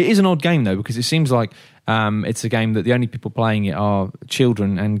 It is an odd game though, because it seems like it's a game that the only people playing it are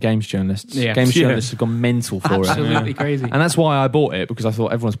children and games journalists. Yeah. Games Yeah. journalists have gone mental for it. Absolutely crazy. And that's why I bought it, because I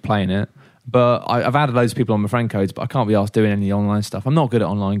thought everyone's playing it. But I've added loads of people on my friend codes, but I can't be asked doing any online stuff. I'm not good at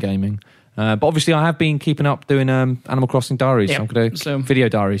online gaming. But obviously I have been keeping up doing Animal Crossing diaries. Yep. I'm going to So- video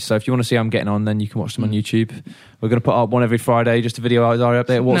diaries. So if you want to see how I'm getting on, then you can watch them on YouTube. We're going to put up one every Friday, just a video diary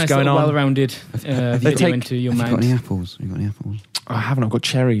update of what's nice going little on. well-rounded video take- into your Have you got any mind. apples? You got any apples? I haven't. I've got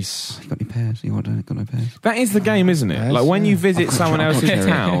cherries. You got any pears? You got no pears? That is the game, isn't it? Yes, like when yeah. you visit someone I've got else's cherries.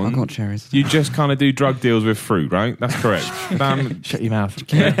 I've town, got cherries. you just kind of do drug deals with fruit, right? That's correct. Shut your mouth.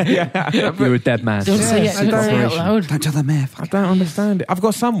 You're a dead man. Don't say it. I Don't say it out don't- loud. Don't tell the mayor. I don't understand it. I've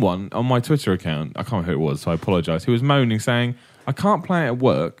got someone on my Twitter account, I can't remember who it was, so I apologise, who was moaning saying, I can't play it at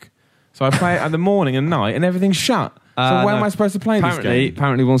work, so I play it at the morning and night and everything's shut. So when am I supposed to play this game?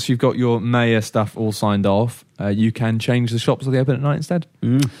 Apparently, once you've got your mayor stuff all signed off, you can change the shops so they open at night instead.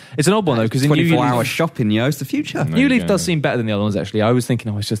 It's an odd one though, because 24-hour shopping, it's the future. No. New Leaf Yeah. does seem better than the other ones, actually. I was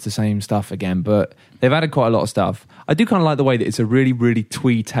thinking, it's just the same stuff again, but they've added quite a lot of stuff. I do kind of like the way that it's a really, really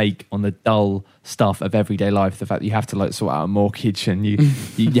twee take on the dull stuff of everyday life. The fact that you have to like sort out a mortgage and you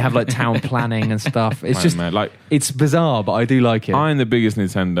have like town planning and stuff. It's just, Man, like, it's bizarre, but I do like it. I'm the biggest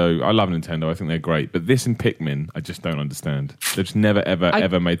Nintendo. I love Nintendo. I think they're great. But this and Pikmin, I just don't understand. They've just never,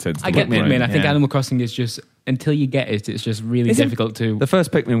 ever made sense to I get my brain. Pikmin. I think Yeah. Animal Crossing is just, until you get it, it's just really Isn't- difficult to. The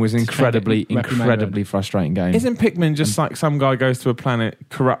first Pikmin was an incredibly, wrap your mind incredibly frustrating game. Isn't Pikmin just like some guy goes to a planet,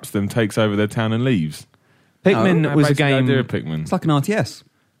 corrupts them, takes over their town and leaves? Pikmin That was a basic game. idea of Pikmin. It's like an RTS.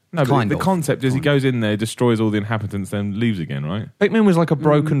 No, but kind the of. concept is he Kind goes in there, destroys all the inhabitants, then leaves again, right? Pikmin was like a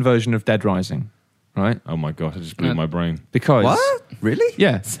broken version of Dead Rising, right? Oh my gosh, it just blew No. my brain. Because What? Really?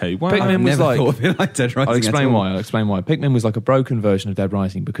 yeah, Say what? Pikmin I've was never like- thought of it like Dead Rising. I'll explain at all. why. I'll explain why. Pikmin was like a broken version of Dead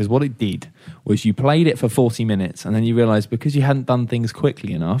Rising because what it did was you played it for 40 minutes and then you realised because you hadn't done things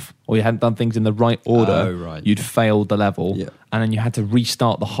quickly enough or you hadn't done things in the right order, Oh, right. you'd failed the level Yeah. and then you had to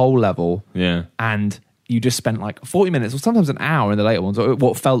restart the whole level Yeah. and you just spent like 40 minutes or sometimes an hour in the later ones, or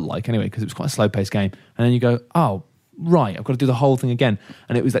what felt like anyway, because it was quite a slow-paced game. And then you go, oh, right, I've got to do the whole thing again.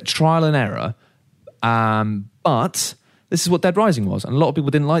 And it was that trial and error. But this is what Dead Rising was. And a lot of people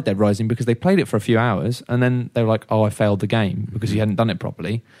didn't like Dead Rising because they played it for a few hours and then they were like, oh, I failed the game because you hadn't done it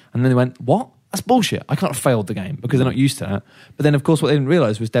properly. And then they went, what? That's bullshit. I can't have failed the game because they're not used to that. But then, of course, what they didn't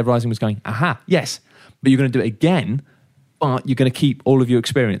realise was Dead Rising was going, aha, yes, but you're going to do it again, but you're going to keep all of your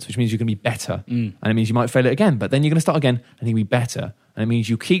experience, which means you're going to be better. And it means you might fail it again, but then you're going to start again and you'll be better. And it means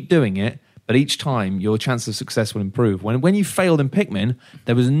you keep doing it, but each time your chance of success will improve. When you failed in Pikmin,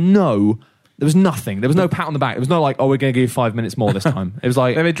 there was nothing. There was no pat on the back. It was not like, oh, we're going to give you 5 minutes more this time. It was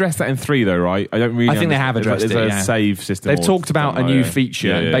like... They've addressed that in 3, though, right? I think they have addressed it, There's a save system. They've talked about a new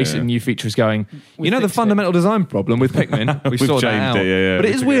feature, and basically the new feature is going, the fundamental design problem with Pikmin, we sorted that out. But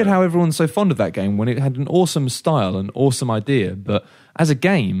it is weird how everyone's so fond of that game when it had an awesome style, an awesome idea, but as a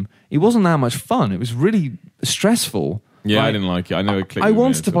game, it wasn't that much fun. It was really stressful. Yeah, I didn't like it. I never clicked. I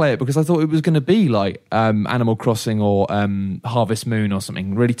wanted to play it because I thought it was going to be like Animal Crossing or Harvest Moon or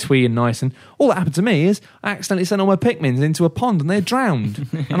something, really twee and nice. And all that happened to me is I accidentally sent all my Pikmins into a pond and they drowned.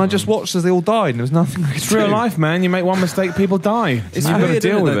 And I just watched as they all died and there was nothing I could do. It's real life, man. You make one mistake, people die. It's You've got to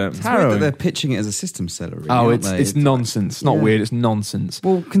deal with it. It's weird that they're pitching it as a system seller. Really, it's nonsense. It's not weird, it's nonsense.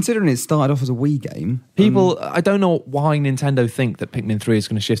 Well, considering it started off as a Wii game. People, I don't know why Nintendo think that Pikmin 3 is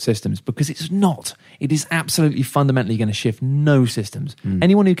going to shift systems, because it's not. It is absolutely fundamentally going to shift no systems.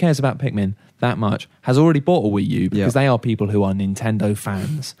 Anyone who cares about Pikmin that much has already bought a Wii U because they are people who are Nintendo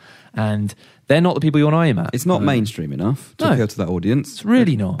fans, and they're not the people you want to aim at. It's not mainstream enough to appeal to that audience. It's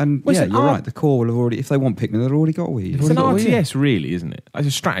really not. And you're right. The core will have already, if they want Pikmin, they've already got a Wii U. It's an RTS, really, isn't it? It's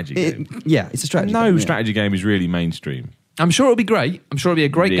a strategy game. Yeah, it's a strategy game. No strategy game is really mainstream. I'm sure it'll be great. I'm sure it'll be a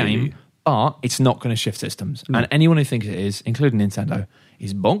great game, but it's not going to shift systems. And anyone who thinks it is, including Nintendo,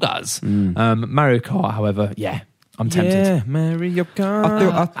 is bonkers. Mario Kart, however, I'm tempted. Yeah, Mario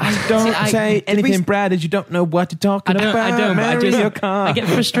Kart. Don't say anything, Brad, as you don't know what to talk about. I don't. Mario Kart. I get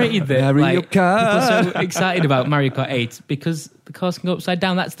frustrated that Mario Kart. people are so excited about Mario Kart 8 because the cars can go upside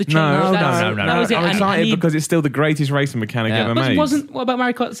down. That's the change. No. That was it. I'm excited because it's still the greatest racing mechanic ever But made. it wasn't. What about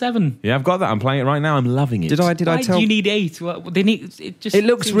Mario Kart 7? Yeah, I've got that. I'm playing it right now. I'm loving it. Did I Why tell do you need 8? Well, they need it. Just It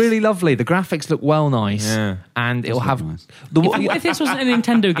looks seems- really lovely. The graphics look well nice. Yeah. And it'll have... nice. If this wasn't a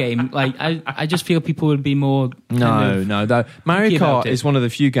Nintendo game, like I just feel people would be more. No. Mario picky about Kart it. is one of the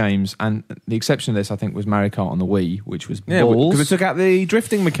few games, and the exception of this, I think, was Mario Kart on the Wii, which was Yeah, balls. because it took out the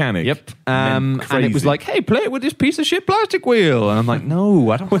drifting mechanic. Yep. And And it was like, hey, play it with this piece of shit plastic wheel. And I'm like, no,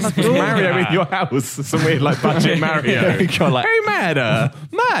 I don't want to do Mario in your house. Some weird, like, budget Mario. Like, hey,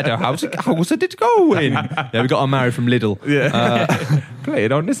 Madder, how's it going? Yeah, we got our Mario from Lidl. Yeah. Play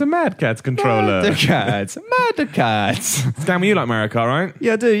it on this Mad Catz controller. Madder Cats. Stan, you like Mario Kart, right?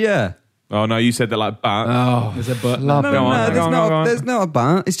 Yeah, I do, yeah. Oh, no, you said that like, but. Oh, There's a but. love Go on, go on. There's not a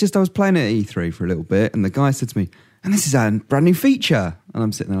ban. It's just I was playing at E3 for a little bit, and the guy said to me, and this is a brand new feature. And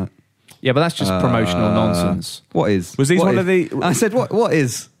I'm sitting there like, yeah, but that's just promotional nonsense. what is? Was these what one is? of the- I said, what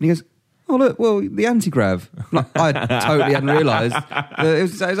is? And he goes, oh, look, well, the anti-grav. Like, I totally hadn't realised that it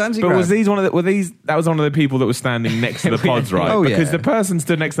was anti-grav. But was these one of the, that was one of the people that was standing next to the pods, right? Oh, Because yeah. the person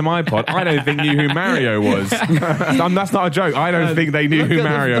stood next to my pod, I don't think knew who Mario was. That's not a joke. I don't think they knew who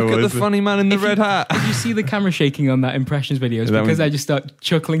Mario Look was. at the funny man in the red hat. Did you see the camera shaking on that impressions videos? That Because one- I just start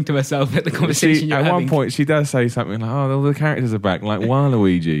chuckling to myself at the conversation you're At having. one point, she does say something like, "Oh, all the characters are back." Like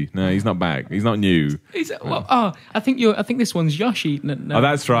Waluigi. No, he's not back. He's not new. I think this one's Yoshi. No, Oh,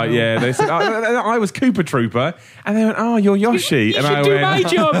 that's right. Yeah, they said, I was Koopa Trooper, and they went, "Oh, you're Yoshi." You and should I do went, my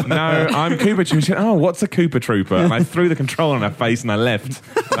job. No, I'm Koopa Trooper. She said, "Oh, what's a Koopa Trooper?" And I threw the controller on her face and I left.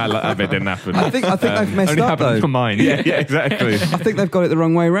 That bit didn't happen. I think they've messed Only up, happened though. for mine. Yeah, exactly. I think they've got it the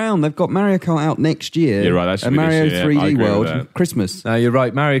wrong way around. They've got Mario Kart out next year. You're right, that should and be this Mario year, yeah. I 3D agree with World, that. Christmas. No, you're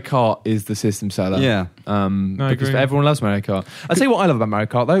right. Mario Kart is the system seller. Yeah. I Because agree. everyone loves Mario Kart. I'll tell you what I love about Mario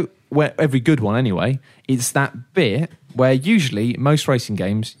Kart, though, where every good one anyway, it's that bit where usually most racing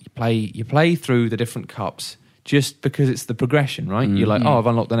games, you play through the different cups just because it's the progression, right? You're like, oh, I've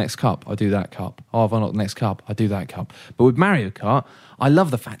unlocked the next cup, I do that cup. Oh, I've unlocked the next cup, I do that cup. But with Mario Kart, I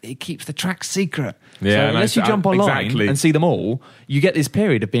love the fact that it keeps the track secret. Yeah, so no, unless you jump online exactly. and see them all, you get this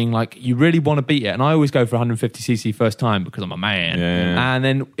period of being like, you really want to beat it. And I always go for 150cc first time because I'm a man. Yeah. And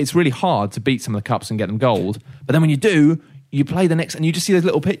then it's really hard to beat some of the cups and get them gold. But then when you do, you play the next, and you just see those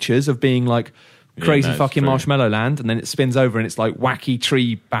little pictures of being like, crazy no, it's fucking true. marshmallow land, and then it spins over and it's like wacky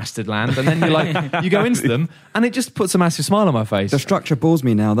tree bastard land, and then you're like, you go into them and it just puts a massive smile on my face. The structure bores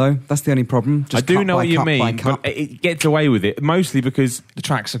me now, though. That's the only problem. Just I do cup know by what you cup by mean, cup. but it gets away with it mostly because. The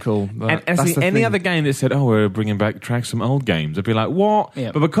tracks are cool. But And that's the any thing. other game that said, "Oh, we're bringing back tracks from old games," I'd be like, "What?"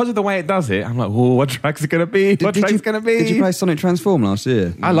 Yeah. But because of the way it does it, I'm like, "Whoa, what tracks are going to be? What tracks going to be?" Did you play Sonic Transform last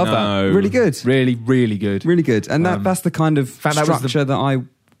year? I love No. that. Really good. Really, really good. Really good. And that's the kind of fact, that was structure that I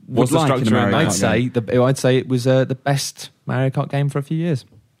would What's the like in a structure in Mario that? Kart game. I'd say it was the best Mario Kart game for a few years.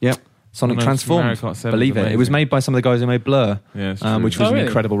 Yep. Sonic No, Transformed. Mario Kart 7 Believe is it. It was amazing. made by some of the guys who made Blur, Yeah, it's true. which was Oh, an really?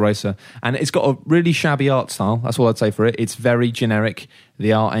 incredible racer. And it's got a really shabby art style. That's all I'd say for it. It's very generic.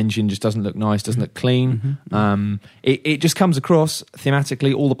 The art engine just doesn't look nice, doesn't look clean. It just comes across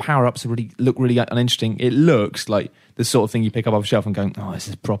thematically. All the power-ups look really uninteresting. It looks like the sort of thing you pick up off a shelf and go, oh, this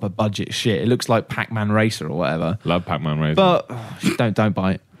is proper budget shit. It looks like Pac-Man Racer or whatever. Love Pac-Man Racer. But don't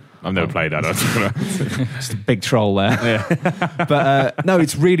buy it. I've never played that. Just a big troll there. But no,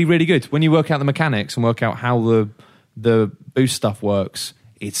 it's really, really good. When you work out the mechanics and work out how the boost stuff works,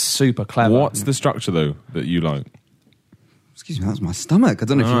 it's super clever. What's the structure, though, that you like? Excuse me, that was my stomach. I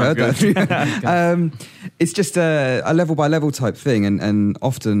don't know if you heard that. It's just a level by level type thing, and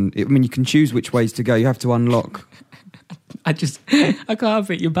often, you can choose which ways to go. You have to unlock. I can't have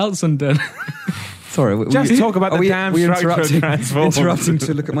it. Your belt's undone. Sorry, Just talk about the damn we structure of Transformers. interrupting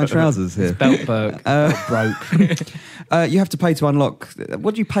to look at my trousers here. Belt broke. You have to pay to unlock.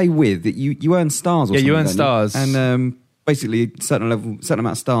 What do you pay with? You earn stars. Or Yeah, you something, earn don't stars. and basically, certain amount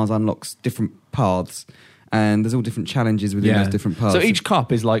of stars unlocks different paths, and there's all different challenges within those different paths. So each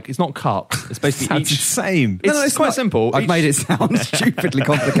cup is like, it's not cups. It's basically That's each. insane. It's quite not- simple. I've made it sound stupidly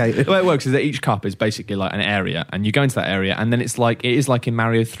complicated. The way it works is that each cup is basically like an area, and you go into that area, and then it is like in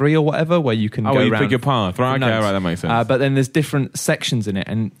Mario 3 or whatever, where you can go Oh, you around. pick your path. Right, okay, notes. right, that makes sense. But then there's different sections in it,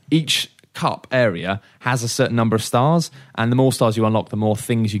 and each cup area has a certain number of stars, and the more stars you unlock, the more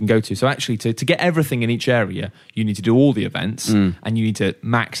things you can go to. So actually, to get everything in each area, you need to do all the events, and you need to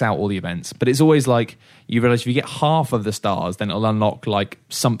max out all the events. But it's always like, you realise if you get half of the stars, then it'll unlock like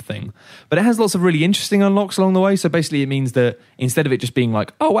something. But it has lots of really interesting unlocks along the way. So basically it means that instead of it just being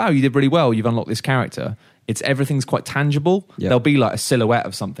like, oh wow, you did really well, you've unlocked this character, everything's quite tangible. Yep. There'll be like a silhouette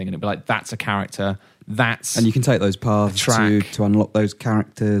of something, and it'll be like, that's a character. And you can take those paths track. to unlock those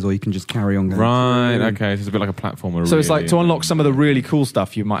characters, or you can just carry on going. Right, through. okay. So it's a bit like a platformer. So it's like, really. to unlock some of the really cool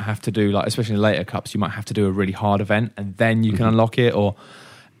stuff, you might have to do, like, especially in later cups, you might have to do a really hard event, and then you can unlock it. Or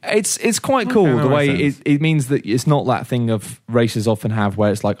it's quite cool that the way makes sense. it means that it's not that thing of races often have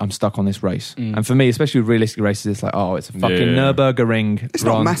where it's like, I'm stuck on this race. And for me, especially with realistic races, it's like, oh, it's a fucking Nürburgring. It's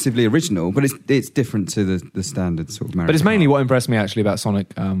run. not massively original, but it's different to the standard sort of Mario. But it's Kart. mainly what impressed me actually about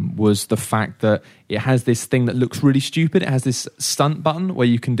Sonic was the fact that it has this thing that looks really stupid. It has this stunt button where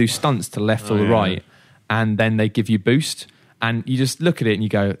you can do stunts to the left or the right, and then they give you boost. And you just look at it and you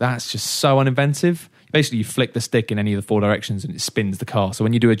go, that's just so uninventive. Basically, you flick the stick in any of the four directions and it spins the car. So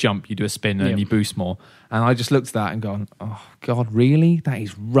when you do a jump, you do a spin and you boost more. And I just looked at that and gone, oh, God, really? That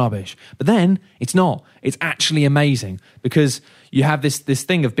is rubbish. But then it's not. It's actually amazing because you have this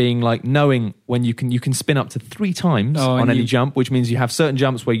thing of being like knowing when you can spin up to 3 times on any jump, which means you have certain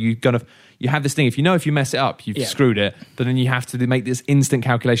jumps where you have this thing. If you mess it up, you've screwed it. But then you have to make this instant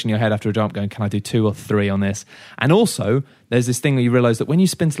calculation in your head after a jump going, can I do 2 or 3 on this? And also, there's this thing that you realise that when you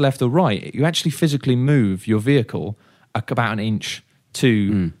spin to the left or right, you actually physically move your vehicle about an inch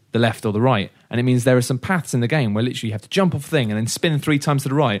to the left or the right. And it means there are some paths in the game where literally you have to jump off a thing and then spin 3 times to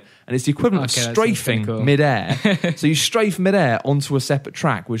the right. And it's the equivalent of strafing midair. So you strafe midair onto a separate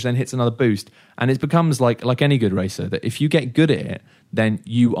track, which then hits another boost. And it becomes like any good racer, that if you get good at it, then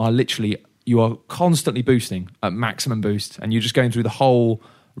you are constantly boosting at maximum boost. And you're just going through the whole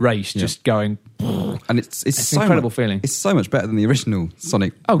race, just going... And it's an so incredible much, feeling. It's so much better than the original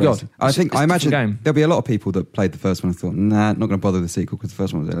Sonic. Oh, race. God. I It's a imagine different game. there'll be a lot of people that played the first one and thought, nah, not going to bother with the sequel because the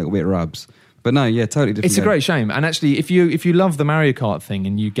first one was a little bit rubs. But no, yeah, totally different. It's a game. great shame. And actually, if you love the Mario Kart thing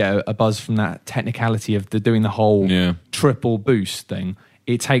and you get a buzz from that technicality of doing the whole triple boost thing,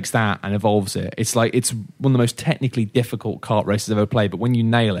 it takes that and evolves it. It's like, it's one of the most technically difficult kart races I've ever played, but when you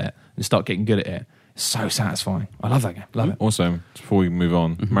nail it and start getting good at it, it's so satisfying. I love that game. Love it. Also, before we move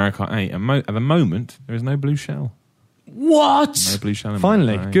on, Mario Kart 8, at the moment, there is no blue shell. What? No blue shell in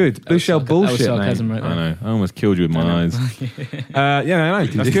Finally, Mario Kart 8. good. Blue shell bullshit, That was sarcasm mate. right I there. know. I almost killed you with my eyes. No,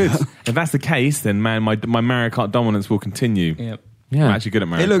 that's good. If that's the case, then man, my Mario Kart dominance will continue. Yep. Yeah. I'm actually good at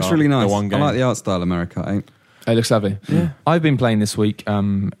Mario Kart. It looks really nice. The one I game. like the art style of Mario Kart 8. It looks lovely. Yeah. I've been playing this week.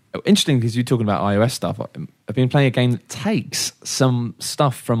 Interesting because you're talking about iOS stuff. I've been playing a game that takes some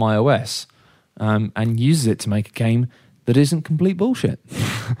stuff from iOS and uses it to make a game that isn't complete bullshit.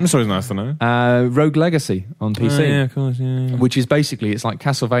 That's always nice to know. Rogue Legacy on PC. Yeah, of course. Yeah. Which is basically, it's like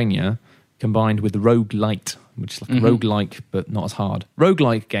Castlevania combined with the roguelite, which is like a roguelike but not as hard.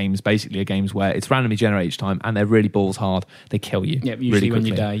 Roguelike games basically are games where it's randomly generated each time and they're really balls hard. They kill you. Yeah, usually really when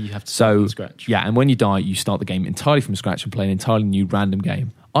you quickly. die, you have to start So, from scratch. yeah, and when you die, you start the game entirely from scratch and play an entirely new random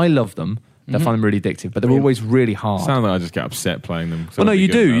game. I love them I find them really addictive, but they're always really hard. Sounds like I just get upset playing them. Well, no, you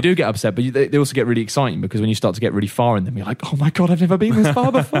do get upset, but they also get really exciting because when you start to get really far in them, you're like, oh my God, I've never been this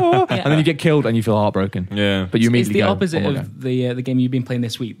far before. And then you get killed and you feel heartbroken. Yeah. But you immediately It's the go, opposite oh my of the game you've been playing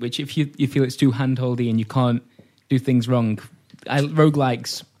this week, which if you feel it's too hand-holdy and you can't do things wrong,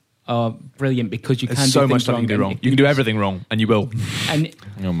 roguelikes are brilliant because you can do so things much stuff wrong. you can do wrong. You can do everything wrong, and you will. And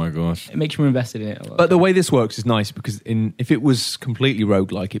Oh my gosh. it makes you more invested in it a lot. But the way this works is nice because if it was completely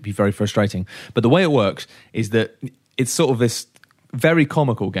roguelike, it'd be very frustrating. But the way it works is that it's sort of this very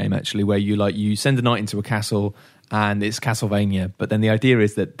comical game, actually, where you send a knight into a castle and it's Castlevania, but then the idea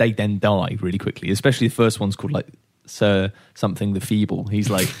is that they then die really quickly, especially the first one's called like Sir something the Feeble. He's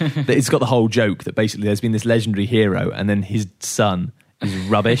like, it's got the whole joke that basically there's been this legendary hero and then his son is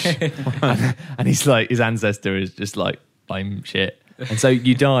rubbish. and he's like, his ancestor is just like, I'm shit. And so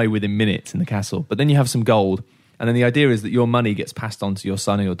you die within minutes in the castle, but then you have some gold. And then the idea is that your money gets passed on to your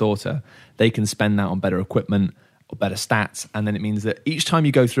son or your daughter. They can spend that on better equipment or better stats. And then it means that each time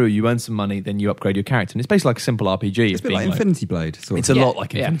you go through, you earn some money, then you upgrade your character. And it's basically like a simple RPG. It's a bit like Infinity Blade. It's a lot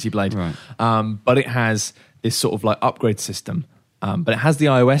like Infinity Blade. Right. But it has this sort of like upgrade system. But it has the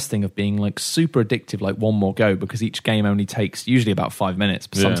iOS thing of being like super addictive, like one more go, because each game only takes usually about 5 minutes,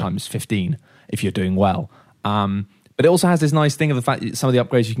 but sometimes 15 if you're doing well. But it also has this nice thing of the fact that some of the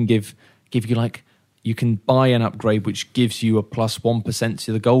upgrades you can give you like, you can buy an upgrade which gives you a plus 1%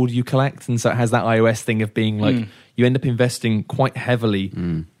 to the gold you collect. And so it has that iOS thing of being like, you end up investing quite heavily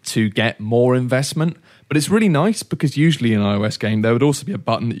to get more investment. But it's really nice because usually in an iOS game, there would also be a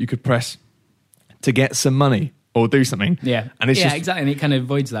button that you could press to get some money or do something. Yeah. And it's just, exactly. And it kind of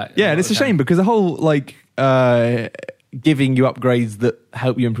avoids that. yeah, and it's a shame because the whole like giving you upgrades that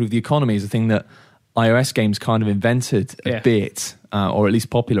help you improve the economy is a thing that iOS games kind of invented a bit, or at least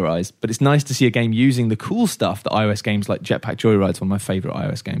popularized. But it's nice to see a game using the cool stuff that iOS games like Jetpack Joyride's one of my favorite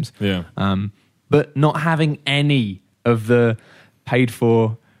iOS games. Yeah. But not having any of the paid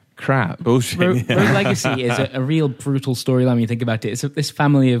for crap. Bullshit. Rogue Legacy is a real brutal storyline when you think about it. It's this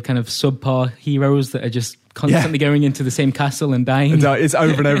family of kind of subpar heroes that are just constantly going into the same castle and dying. No, it's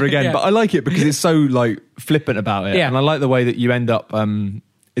over and over again. Yeah. But I like it because it's so like flippant about it. Yeah. And I like the way that you end up...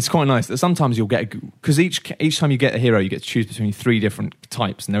 it's quite nice that sometimes you'll get... Because each time you get a hero, you get to choose between 3 different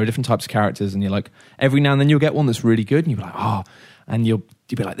types. And there are different types of characters. And you're like... Every now and then you'll get one that's really good. And you'll be like, oh... And you'll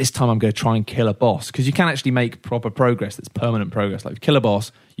be like, this time I'm going to try and kill a boss. Because you can actually make proper progress that's permanent progress. Like, if you kill a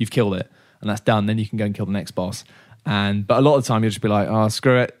boss, you've killed it. And that's done. Then you can go and kill the next boss. But a lot of the time you'll just be like, oh,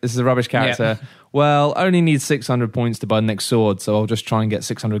 screw it. This is a rubbish character. Yeah. Well, I only need 600 points to buy the next sword. So I'll just try and get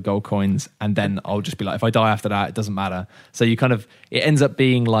 600 gold coins. And then I'll just be like, if I die after that, it doesn't matter. So you kind of... It ends up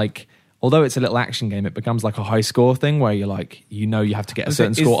being like... Although it's a little action game, it becomes like a high score thing where you're like, you know you have to get a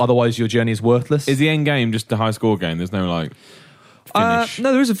certain score. Otherwise your journey is worthless. Is the end game just a high score game? There's no like... finish?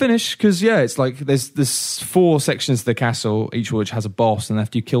 No, there is a finish because it's like there's 4 sections to the castle, each of which has a boss, and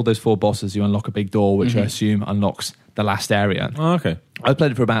after you kill those 4 bosses, you unlock a big door, which I assume unlocks the last area. Oh, okay. I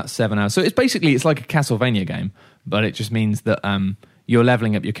played it for about 7 hours, so it's like a Castlevania game, but it just means that you're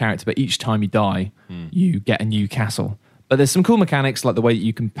leveling up your character, but each time you die, you get a new castle. But there's some cool mechanics, like the way that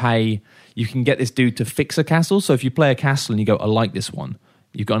you can pay. You can get this dude to fix a castle. So if you play a castle and you go, I like this one,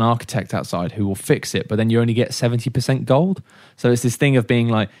 you've got an architect outside who will fix it, but then you only get 70% gold. So it's this thing of being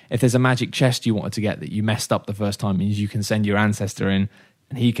like, if there's a magic chest you wanted to get that you messed up the first time, means you can send your ancestor in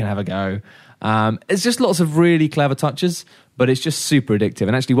and he can have a go. It's just lots of really clever touches, but it's just super addictive.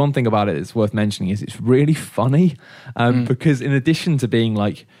 And actually one thing about it that's worth mentioning is it's really funny because in addition to being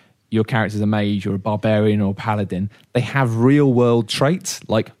like, your character's a mage or a barbarian or a paladin, they have real world traits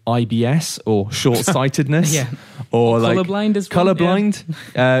like IBS or short-sightedness. Or like colorblind as well. Colorblind.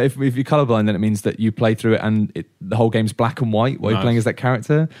 Yeah. If you're colorblind, then it means that you play through it and the whole game's black and white while you're playing as that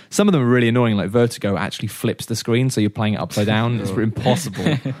character. Some of them are really annoying, like Vertigo actually flips the screen, so you're playing it upside down. It's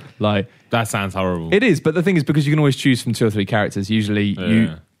impossible. Like that sounds horrible. It is, but the thing is, because you can always choose from 2 or 3 characters, usually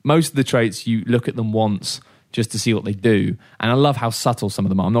most of the traits, you look at them once just to see what they do. And I love how subtle some of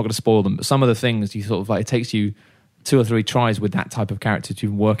them are. I'm not going to spoil them, but some of the things you sort of like, it takes you 2 or 3 tries with that type of character to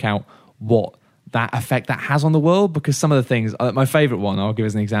work out what that effect that has on the world. Because some of the things, my favorite one, I'll give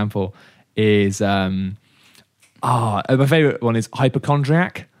as an example, is my favorite one is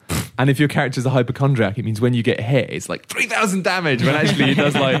hypochondriac. And if your character's a hypochondriac, it means when you get hit, it's like 3,000 damage, when actually it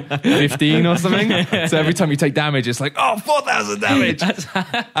does like 15 or something. So every time you take damage, it's like, 4,000 damage.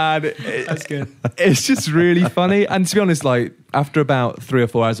 That's good. It's just really funny. And to be honest, like after about 3 or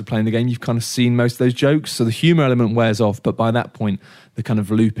 4 hours of playing the game, you've kind of seen most of those jokes. So the humor element wears off. But by that point, the kind of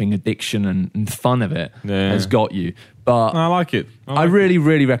looping addiction and fun of it has got you. But I like it. I really,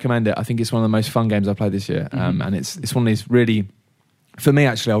 really recommend it. I think it's one of the most fun games I've played this year. And it's one of these really For me,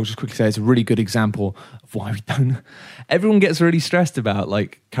 actually, I'll just quickly say it's a really good example of why we don't. Everyone gets really stressed about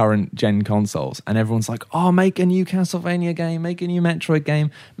like current gen consoles, and everyone's like, "Oh, make a new Castlevania game, make a new Metroid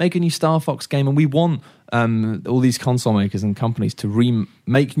game, make a new Star Fox game," and we want all these console makers and companies to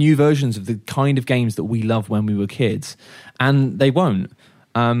make new versions of the kind of games that we loved when we were kids, and they won't.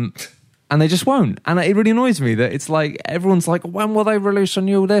 And they just won't. And it really annoys me that it's like, everyone's like, when will they release a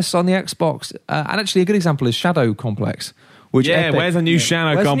new this on the Xbox? And actually a good example is Shadow Complex. Which Epic, where's a new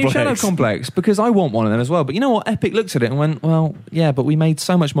Shadow Complex? Where's a new Shadow Complex? Because I want one of them as well. But you know what? Epic looked at it and went, well, yeah, but we made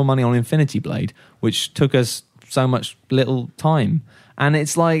so much more money on Infinity Blade, which took us so much little time. And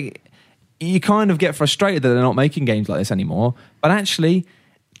it's like, you kind of get frustrated that they're not making games like this anymore. But actually,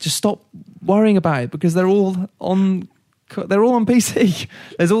 just stop worrying about it, because they're all on PC.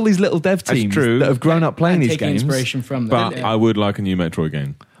 There's all these little dev teams that have grown up playing these games. Inspiration from them. But I would like a new Metroid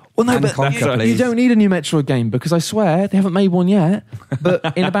game. Well, no, And but Conquer, you don't need a new Metroid game, because I swear they haven't made one yet.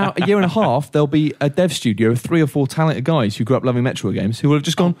 But in about a year and a half, there'll be a dev studio of 3 or 4 talented guys who grew up loving Metroid games who will have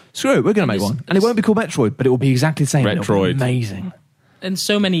just gone, screw it, we're going to make one. And it won't be called Metroid, but it will be exactly the same. It'll be amazing. And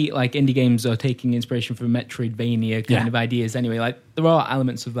so many like indie games are taking inspiration from Metroidvania kind of ideas anyway. Like there are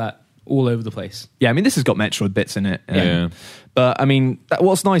elements of that all over the place. Yeah, I mean, this has got Metroid bits in it. Yeah. But I mean,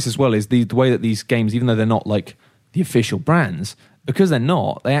 what's nice as well is the way that these games, even though they're not like the official brands, because they're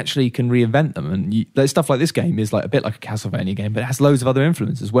not, they actually can reinvent them. And there's stuff like this game is like a bit like a Castlevania game, but it has loads of other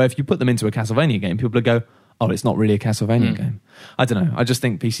influences, where if you put them into a Castlevania game, people will go, oh, it's not really a Castlevania game. I don't know. I just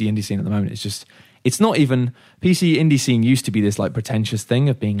think PC indie scene at the moment is just... It's not even... PC indie scene used to be this like pretentious thing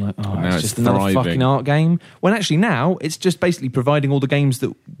of being like, oh, it's just another fucking art game. When actually now, it's just basically providing all the games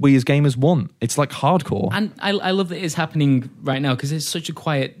that we as gamers want. It's like hardcore. And I love that it's happening right now, because it's such a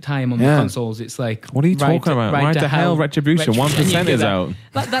quiet time on the consoles. It's like... What are you talking about? Right to hell, Retribution. 1% is out.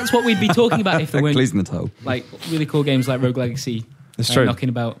 That's what we'd be talking about if there weren't in the toe. like really cool games like Rogue Legacy knocking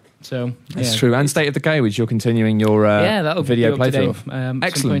about. So That's true. And State of Decay, which you're continuing your video playthrough.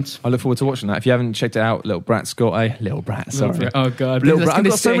 Excellent. I look forward to watching that. If you haven't checked it out, Little Brat's got a... Little Brat, sorry. Oh, God. Little Brat. I've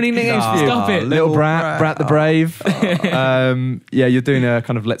got so many nicknames for you. Stop it. Little Brat, Brat the Brave. Yeah, you're doing a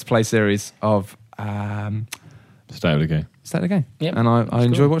kind of Let's Play series of... State of Decay. State of Decay. Yep. And I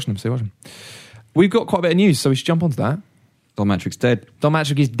enjoy watching them, so watch them. We've got quite a bit of news, so we should jump onto that. Don Matrix's dead. Don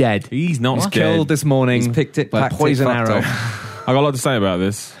Matrix is dead. He's not He's dead. killed this morning. He's picked it, by a packed it, poison fucked arrow. off. I've got a lot to say about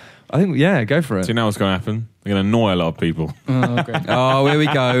this. I think, yeah, go for it. So you know what's going to happen? They're going to annoy a lot of people. Oh, great. Oh, here we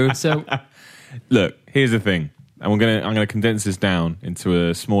go. So Look, here's the thing. And I'm going to condense this down into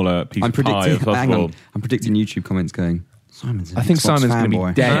a smaller piece of pie as possible. Hang on. I'm predicting YouTube comments going, Simon's an I think Xbox Simon's going to be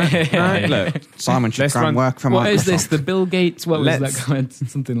fanboy. dead. No, look, Simon should Let's go and run- work for what Microsoft. is this? The Bill Gates? What was Let's- that comment?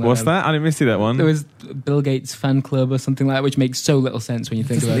 Something like what's that? I didn't see that one. There was Bill Gates fan club or something like that, which makes so little sense when you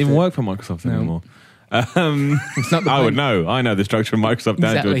think doesn't about even it. work for Microsoft No. anymore. It's not the I would point. know. I know the structure of Microsoft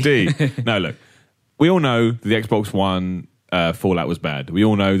down to a T. Exactly. No, look. We all know the Xbox One Fallout was bad. We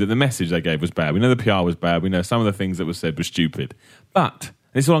all know that the message they gave was bad. We know the PR was bad. We know some of the things that were said were stupid. But,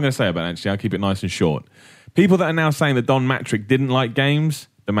 this is all I'm going to say about it, actually. I'll keep it nice and short. People that are now saying that Don Matrick didn't like games,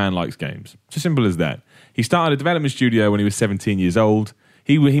 the man likes games. It's as simple as that. He started a development studio when he was 17 years old.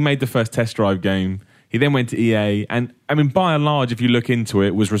 He made the first test drive game. He then went to EA, and I mean, by and large, if you look into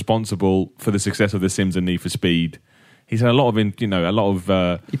it, was responsible for the success of The Sims and Need for Speed. He's had a lot of,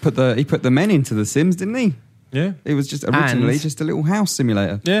 He put the men into The Sims, didn't he? yeah, It was just originally And- just a little house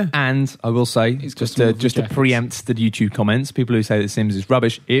simulator. yeah. And I will say, He's got just some to lovely jackets. preempt the YouTube comments, people who say that Sims is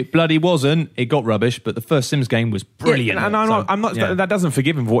rubbish, it bloody wasn't. It got rubbish, but the first Sims game was brilliant. And I'm not. yeah. That doesn't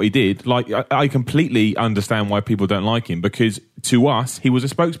forgive him for what he did. Like, I completely understand why people don't like him, because to us, he was a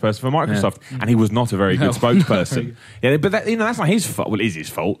spokesperson for Microsoft, and he was not a very good spokesperson. Yeah, but that's not his fault. Well, it is his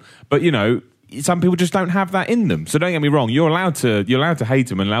fault. But some people just don't have that in them. So don't get me wrong. You're allowed to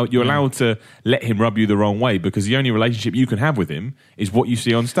hate him, and you're allowed to let him rub you the wrong way, because the only relationship you can have with him is what you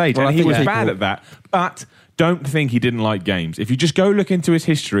see on stage. Well, and I he think was bad at that. But don't think he didn't like games. If you just go look into his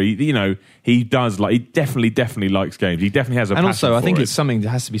history, he does like. He definitely likes games. He definitely has a And passion also, I think for it's something that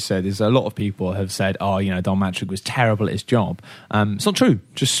has to be said, is a lot of people have said, Don Matrick was terrible at his job. It's not true.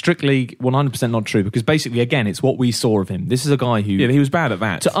 Just strictly 100% not true, because basically, again, it's what we saw of him. This is a guy who... Yeah, he was bad at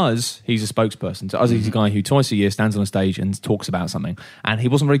that. To us, he's a spokesperson. To us, he's a guy who twice a year stands on a stage and talks about something. And he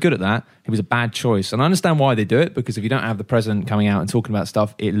wasn't very good at that. He was a bad choice. And I understand why they do it, because if you don't have the president coming out and talking about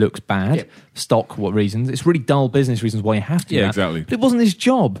stuff, it looks bad. Yep. Stock, what reasons? It's really dull business reasons why you have to do Yeah, that. exactly. But it wasn't his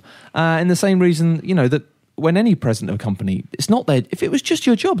job. And the same reason, that when any president of a company, it's not there. If it was just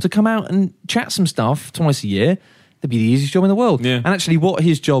your job to come out and chat some stuff twice a year, that'd be the easiest job in the world. Yeah. And actually what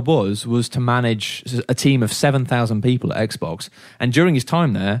his job was to manage a team of 7,000 people at Xbox. And during his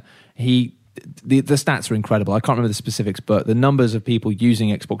time there, he the stats are incredible. I can't remember the specifics, but the numbers of people using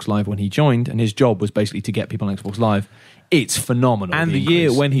Xbox Live when he joined, and his job was basically to get people on Xbox Live. It's phenomenal. And the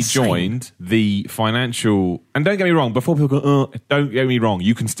year when he joined, the financial... And don't get me wrong, before people go, don't get me wrong,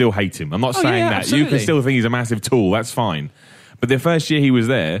 you can still hate him. I'm not saying that. Absolutely. You can still think he's a massive tool. That's fine. But the first year he was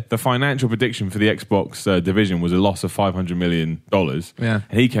there, the financial prediction for the Xbox division was a loss of $500 million. Yeah.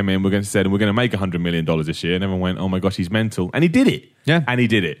 And he came in, we're going to make $100 million this year. And everyone went, oh my gosh, he's mental. And he did it. Yeah. And he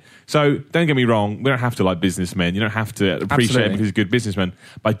did it. So don't get me wrong, we don't have to like businessmen. You don't have to appreciate him because he's a good businessman.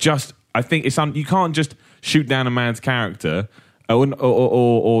 But I think you can't just shoot down a man's character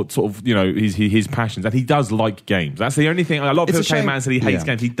or sort of, his passions. And he does like games. That's the only thing. A lot of people came out and said he hates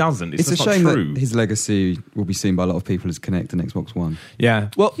games. He doesn't. It's just a shame not true. that his legacy will be seen by a lot of people as Kinect and Xbox One. Yeah.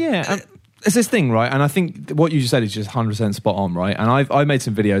 Well, yeah. It's this thing, right? And I think what you just said is just 100% spot on, right? And I've made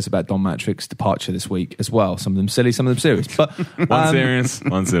some videos about Don Matrick's departure this week as well. Some of them silly, some of them serious. But one serious,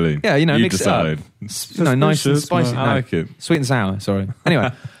 one silly. Yeah, you mix decide. It up. Nice and spicy. I like it. Sweet and sour, sorry.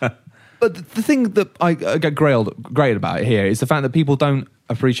 Anyway. But the thing that I get grated about it here is the fact that people don't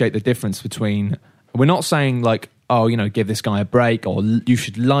appreciate the difference between... We're not saying like, give this guy a break, or you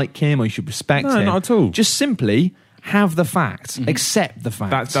should like him, or you should respect him. No, not at all. Just simply... have the facts, accept the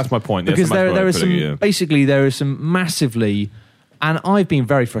facts. That's my point. Because there are some basically there is some massively, and I've been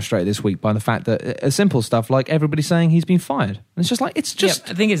very frustrated this week by the fact that simple stuff like everybody saying he's been fired. And it's just like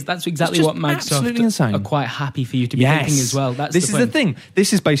the thing is that's exactly what Microsoft are quite happy for you to be thinking as well. This is the thing.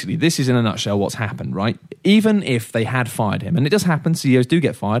 This is in a nutshell what's happened, right? Even if they had fired him, and it does happen, CEOs do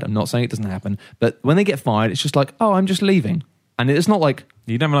get fired. I'm not saying it doesn't happen, but when they get fired, it's just like, I'm just leaving. And it's not like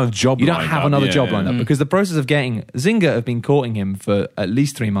you don't have another job. You don't have another job lined up because the process of getting Zynga have been courting him for at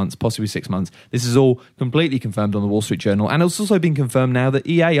least 3 months, possibly 6 months. This is all completely confirmed on the Wall Street Journal, and it's also been confirmed now that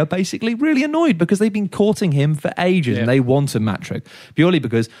EA are basically really annoyed because they've been courting him for ages and they wanted Mattrick purely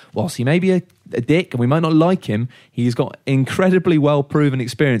because whilst he may be a dick and we might not like him, he's got incredibly well proven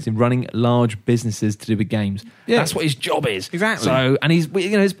experience in running large businesses to do with games. Yeah. That's what his job is. Exactly. So, and he's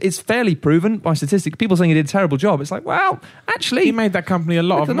it's fairly proven by statistics. People saying he did a terrible job. It's like, well, actually, he made that company a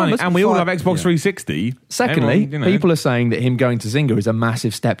lot of money, and we all have Xbox 360. Secondly, people are saying that him going to Zynga is a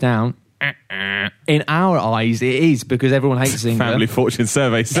massive step down. In our eyes, it is because everyone hates Zynga. Family Fortune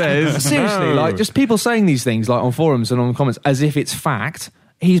survey says. Seriously, like just people saying these things like on forums and on comments as if it's fact.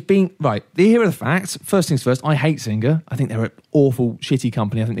 He's been right. Here are the facts. First things first, I hate Zynga. I think they're an awful, shitty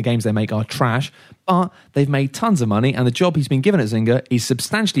company. I think the games they make are trash. But they've made tons of money, and the job he's been given at Zynga is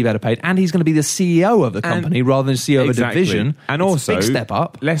substantially better paid. And he's going to be the CEO of the company rather than CEO of a division. And also, big step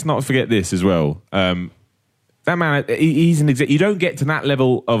up. Let's not forget this as well. That man, he's an exec. You don't get to that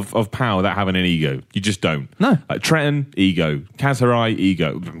level of power without having an ego. You just don't. No. Like Trenton, ego. Kaz Hirai,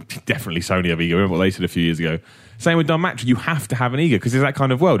 ego. Definitely Sony have ego. Remember what they said a few years ago. Same with Don Matrick, you have to have an ego because it's that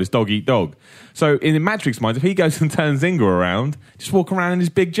kind of world. It's dog eat dog. So in Matrick's mind, if he goes and turns Zynga around, just walk around in his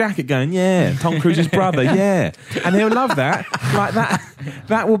big jacket going, yeah, Tom Cruise's brother, yeah. And he'll love that. Like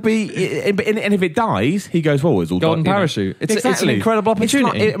that will be, and if it dies, he goes, well, it's all golden parachute. It's an incredible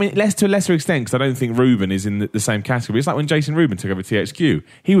opportunity. Less to a lesser extent, because I don't think Ruben is in the same category. It's like when Jason Rubin took over THQ.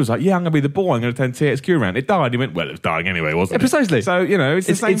 He was like, yeah, I'm going to be the boy, I'm going to turn THQ around. It died. He went, well, it was dying anyway, wasn't it? Precisely. So, it's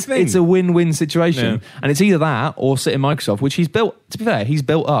the same thing. It's a win-win situation. Yeah. And it's either that or sit in Microsoft, which he's built, to be fair, he's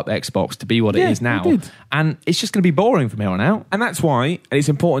built up Xbox to be what it is now. And it's just going to be boring from here on out. And that's why, and it's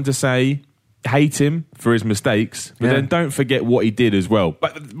important to say, hate him for his mistakes, but then don't forget what he did as well.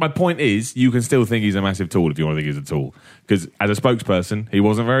 But my point is, you can still think he's a massive tool if you want to think he's a tool. Because as a spokesperson, he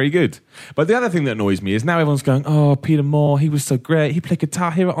wasn't very good. But the other thing that annoys me is now everyone's going, oh, Peter Moore, he was so great. He played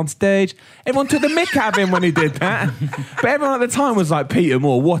Guitar Hero on stage. Everyone took the mick out of him when he did that. But everyone at the time was like, Peter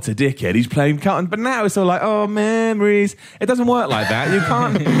Moore, what a dickhead. He's playing Cotton. But now it's all like, oh, memories. It doesn't work like that. You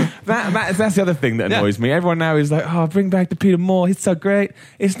can't. That's the other thing that annoys me. Everyone now is like, oh, bring back the Peter Moore. He's so great.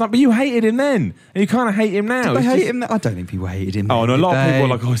 It's not, but you hated him then. And you kind of hate him now. Did they hate him? I don't think people hated him. Oh, and a lot of people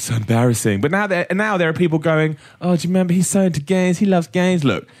are like, oh, it's so embarrassing. But now there are people going, oh, do you remember he's so into games? He loves games.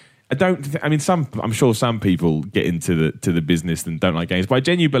 Look, I'm sure some people get into the business and don't like games, but I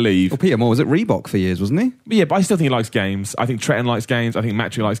genuinely believe... Well, Peter Moore was at Reebok for years, wasn't he? Yeah, but I still think he likes games. I think Trenton likes games. I think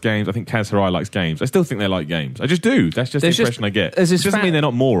Matthew likes games. I think Kaz Hirai likes games. I still think they like games. I just do. That's just the impression I get. It doesn't mean they're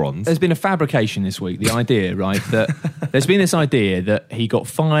not morons. There's been a fabrication this week. The idea, right, that there's been this idea that he got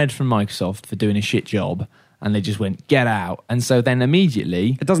fired from Microsoft for doing a shit job, and they just went, get out. And so then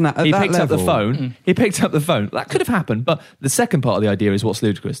immediately it doesn't he picked up the phone. He picked up the phone. That could have happened, but the second part of the idea is what's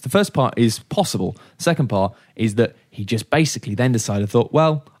ludicrous. The first part is possible. The second part is that he just basically then thought,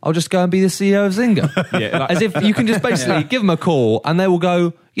 well, I'll just go and be the CEO of Zynga. Yeah, like- As if you can just basically give them a call and they will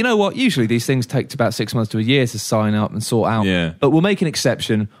go, you know what, usually these things take about 6 months to a year to sign up and sort out. Yeah. But we'll make an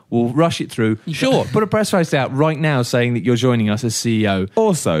exception. We'll rush it through. Sure, put a press release out right now saying that you're joining us as CEO.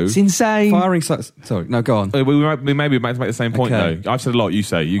 Also, It's insane. Sorry, no, go on. we may be about to make the same point, Okay. though. I've said a lot, you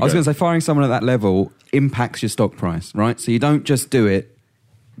say. You I was go. going to say, firing someone at that level impacts your stock price, right? So you don't just do it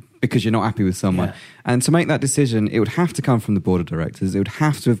because you're not happy with someone. Yeah. And to make that decision, it would have to come from the board of directors. It would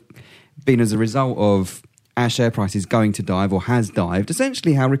have to have been as a result of our share price is going to dive or has dived.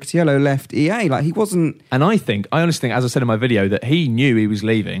 Essentially how Riccitiello left EA. Like, he wasn't... And I honestly think, as I said in my video, that he knew he was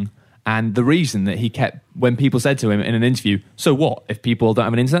leaving. And the reason that he kept, when people said to him in an interview, so what? If people don't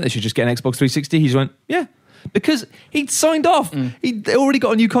have an internet, they should just get an Xbox 360? He just went, yeah. Because he'd signed off. He'd already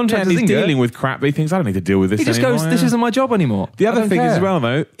got a new contract. and with he's Zynga. dealing with crap, but he thinks, I don't need to deal with this He just anymore. goes, this Yeah. isn't my job anymore. The I other don't thing care. as well,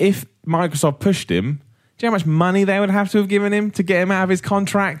 though, if Microsoft pushed him, do you know how much money they would have to have given him to get him out of his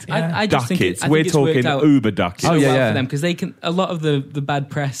contract? I just think ducats. I think We're it's talking worked out uber ducats. so Oh, yeah, well yeah. for them, because they can, a lot of the bad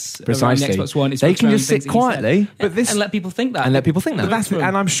press Precisely. around the Xbox One is They focused can around just things sit that he said. quietly. Yeah, But this- and let people think that. And let people think that. But that's,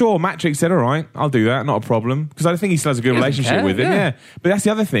 and I'm sure Matrix said, all right, I'll do that, not a problem. Because I think he still has a good He doesn't relationship care, with him, yeah. yeah. But that's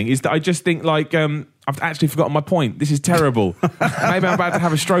the other thing, is that I just think, like, I've actually forgotten my point. This is terrible. Maybe I'm about to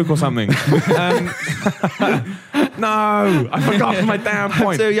have a stroke or something. No, I forgot my damn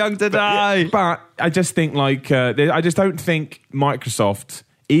point. Too young to die. But I just think, like, I just don't think Microsoft,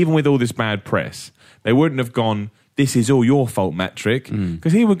 even with all this bad press, they wouldn't have gone, this is all your fault, Metric.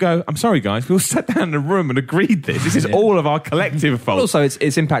 Because he would go, I'm sorry, guys, we all sat down in a room and agreed this. This is all of our collective fault. But also,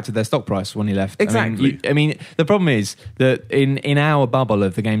 it's impacted their stock price when he left. Exactly. I mean, the problem is that in our bubble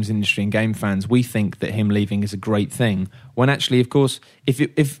of the games industry and game fans, we think that him leaving is a great thing. When actually, of course,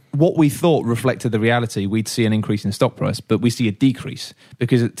 if what we thought reflected the reality, we'd see an increase in stock price, but we see a decrease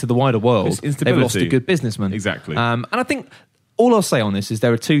because to the wider world, It's they've instability. lost a good businessman. Exactly. And I think all I'll say on this is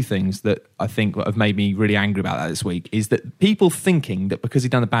there are two things that I think have made me really angry about that this week. Is that people thinking that because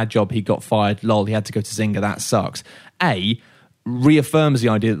he'd done a bad job, he got fired, lol, he had to go to Zynga, that sucks. Reaffirms the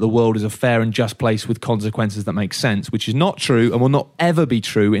idea that the world is a fair and just place with consequences that make sense, which is not true and will not ever be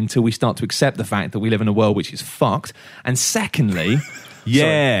true until we start to accept the fact that we live in a world which is fucked. And secondly...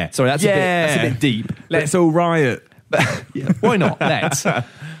 Yeah. Sorry, that's a bit deep. Let's all riot. Yeah, why not? Let's.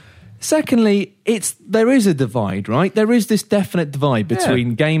 Secondly, there is a divide, right? There is this definite divide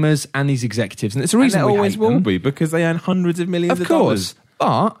between gamers and these executives, and it's a And reason there we always hate will them. be, because they earn hundreds of millions Of of course, dollars.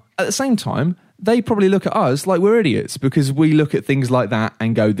 but at the same time, they probably look at us like we're idiots because we look at things like that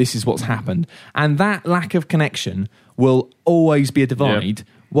and go, "This is what's happened," and that lack of connection will always be a divide. Yep.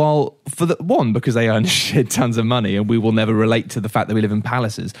 While for the one, because they earn shit tons of money and we will never relate to the fact that we live in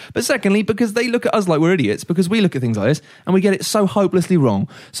palaces. But secondly, because they look at us like we're idiots because we look at things like this and we get it so hopelessly wrong.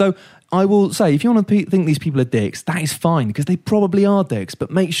 So I will say, if you want to think these people are dicks, that is fine because they probably are dicks,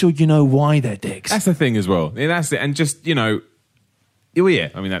 but make sure you know why they're dicks. That's the thing as well. Yeah, that's it. And just, well, yeah,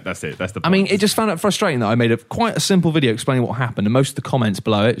 I mean, that's it. That's the point. I mean, it just found it frustrating that I made quite a simple video explaining what happened, and most of the comments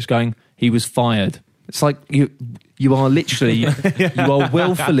below it is going, he was fired. It's like you are literally, you are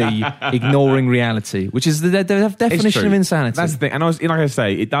willfully ignoring reality, which is the It's definition true. of insanity. That's the thing. And like I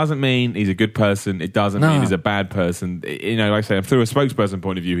say, it doesn't mean he's a good person. It doesn't No. mean he's a bad person. Like I say, through a spokesperson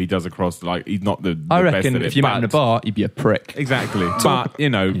point of view, he does across, like, he's not the I best reckon at it. if you met him in a But- bar, you'd be a prick. Exactly. But,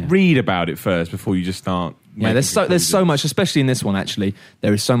 read about it first before you just start. Yeah, there's so much, especially in this one. Actually,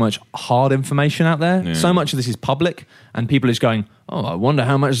 there is so much hard information out there. Yeah. So much of this is public, and people are just going, "Oh, I wonder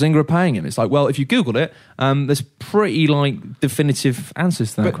how much Zynga are paying him." It's like, well, if you Googled it, there's pretty definitive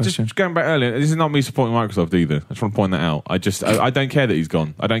answers to that But question. just going back earlier, this is not me supporting Microsoft either. I just want to point that out. I don't care that he's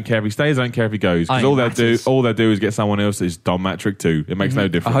gone. I don't care if he stays. I don't care if he goes. Because all they'll do is get someone else that's Don Matrick too. It makes no I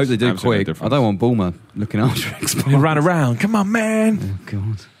difference. hope they do Absolutely no quick. I difference. don't want Bulmer looking after Xbox. He ran around. Come on, man. Oh,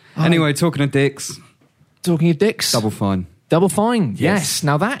 God. Anyway, talking of dicks, Talking of dicks, Double Fine. Double Fine, yes.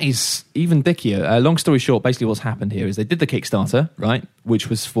 Now that is even dickier. Long story short, basically what's happened here is they did the Kickstarter, right, which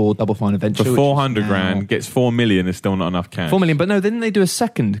was for Double Fine Adventure. For which is 400 now grand, gets 4 million. Is still not enough cash. 4 million, but no, didn't they do a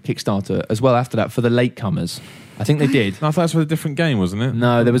second Kickstarter as well after that for the latecomers? I think they did. No, I thought it was for a different game, wasn't it?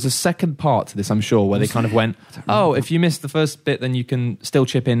 No, there was a second part to this, I'm sure, where they kind of went, oh, if you missed the first bit, then you can still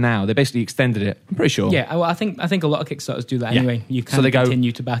chip in now. They basically extended it. I'm pretty sure. Yeah, well, I think a lot of Kickstarters do that Yeah. anyway. You can So they go,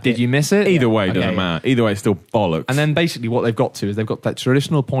 continue to back it. did you miss it? Either way, it doesn't Okay. matter. Either way, it's still bollocks. And then basically what they've got to is they've got that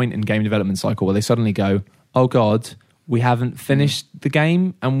traditional point in game development cycle where they suddenly go, oh God, we haven't finished the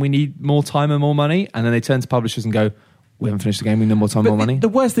game and we need more time and more money. And then they turn to publishers and go, we haven't finished the game, we need more time, more money. The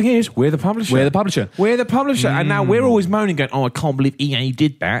worst thing is, we're the publisher. We're the publisher. We're the publisher. And now we're always moaning, going, oh, I can't believe EA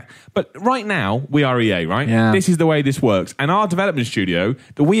did that. But right now, we are EA, right? Yeah. This is the way this works. And our development studio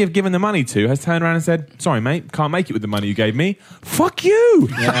that we have given the money to has turned around and said, sorry, mate, can't make it with the money you gave me. Fuck you.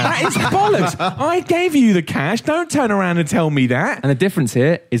 That is bollocks. I gave you the cash. Don't turn around and tell me that. And the difference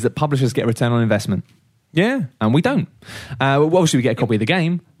here is that publishers get a return on investment. Yeah. And we don't. Well, obviously, we get a copy of the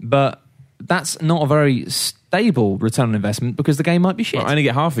game, but that's not a very stable return on investment because the game might be shit. Well, I only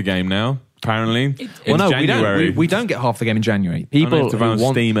get half the game now, apparently. Well, no, January. we don't get half the game in January. People to run who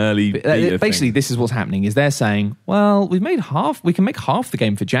want Steam early beta basically, thing. this is what's happening: is they're saying, "Well, we can make half the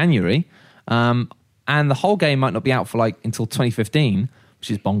game for January, and the whole game might not be out for like until 2015, which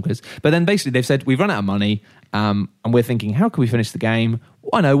is bonkers." But then basically, they've said we've run out of money, and we're thinking, how can we finish the game?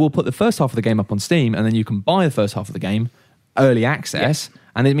 Well, I know we'll put the first half of the game up on Steam, and then you can buy the first half of the game early access. Yeah.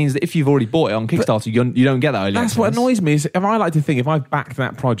 And it means that if you've already bought it on Kickstarter, you don't get that early access. That's what annoys me. Is if I like to think, if I backed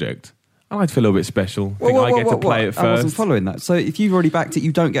that project, I like to feel a little bit special. I get to play it first. I wasn't following that. So if you've already backed it,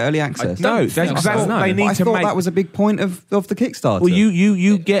 you don't get early access. No, they need I to thought make. that was a big point of the Kickstarter. Well,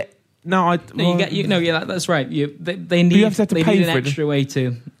 you get. That's right. They need. You have to they pay need for an it. extra way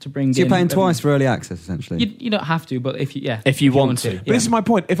to bring. So you're paying twice for early access, essentially. You don't have to, but if you want to. But this is my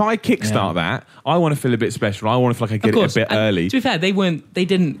point. If I kickstart that, I want to feel a bit special. I want to feel like I get it a bit early. To be fair, they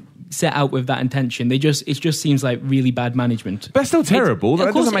didn't set out with that intention. It just seems like really bad management. But that's still terrible.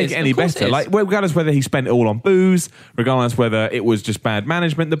 That doesn't make it any better. Like, regardless whether he spent it all on booze, regardless whether it was just bad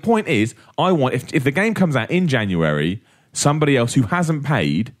management. The point is, I want if the game comes out in January, somebody else who hasn't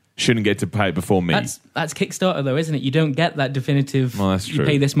paid shouldn't get to pay it before me. That's Kickstarter, though, isn't it? You don't get that definitive. Well, that's true. You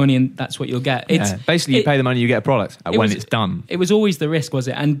pay this money and that's what you'll get. Basically, you pay the money, you get a product when it's done. It was always the risk, was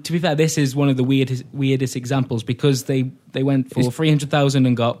it? And to be fair, this is one of the weirdest examples because they went for 300,000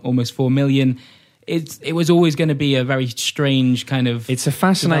 and got almost 4 million. It was always going to be a very strange kind of. It's a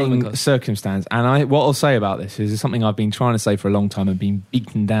fascinating circumstance, and what I'll say about this is something I've been trying to say for a long time and been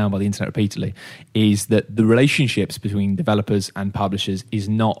beaten down by the internet repeatedly. Is that the relationships between developers and publishers is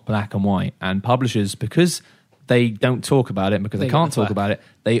not black and white, and publishers, because they don't talk about it, because they can't talk about it,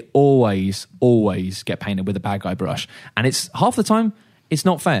 they always get painted with a bad guy brush, and it's half the time it's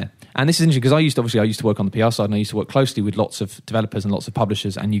not fair. And this is interesting because I used to work on the PR side, and I used to work closely with lots of developers and lots of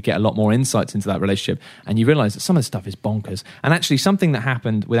publishers, and you get a lot more insights into that relationship, and you realise that some of the stuff is bonkers. And actually something that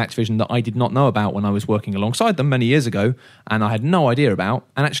happened with Activision that I did not know about when I was working alongside them many years ago, and I had no idea about,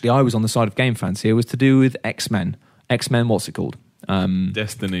 and actually I was on the side of game fans here, was to do with X-Men. X-Men, what's it called?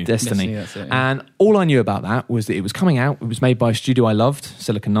 Destiny. That's it, yeah. And all I knew about that was that it was coming out, it was made by a studio I loved,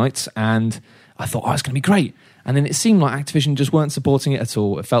 Silicon Knights, and I thought, it's going to be great. And then it seemed like Activision just weren't supporting it at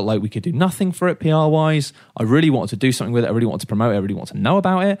all. It felt like we could do nothing for it PR-wise. I really wanted to do something with it. I really wanted to promote it. I really wanted to know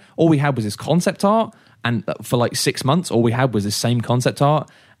about it. All we had was this concept art. And for like 6 months, all we had was this same concept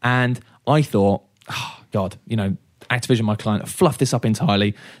art. And I thought, God, Activision, my client, have fluffed this up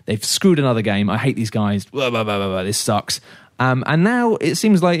entirely. They've screwed another game. I hate these guys. Blah, blah, blah, blah, blah. This sucks. And now it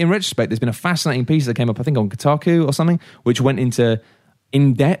seems like, in retrospect, there's been a fascinating piece that came up, I think, on Kotaku or something, which went into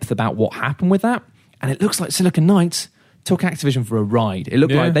in-depth about what happened with that. And it looks like Silicon Knights took Activision for a ride. It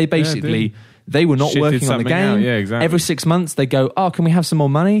looked like they basically, they were not working on the game. Yeah, exactly. Every 6 months they go, can we have some more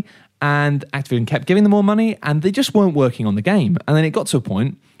money? And Activision kept giving them more money, and they just weren't working on the game. And then it got to a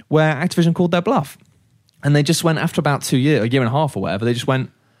point where Activision called their bluff. And they just went, after about 2 years, a year and a half or whatever, they just went,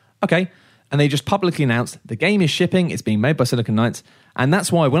 okay. And they just publicly announced the game is shipping, it's being made by Silicon Knights. And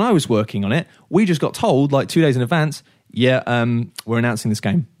that's why when I was working on it, we just got told like 2 days in advance, we're announcing this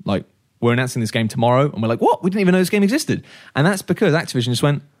game. Like, we're announcing this game tomorrow. And we're like, what? We didn't even know this game existed. And that's because Activision just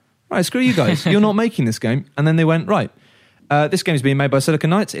went, right, screw you guys. You're not making this game. And then they went, right, this game is being made by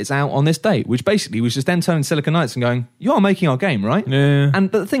Silicon Knights. It's out on this date, which basically was just them turning Silicon Knights and going, you are making our game, right? Yeah.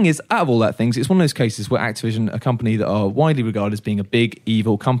 And the thing is, out of all that things, it's one of those cases where Activision, a company that are widely regarded as being a big,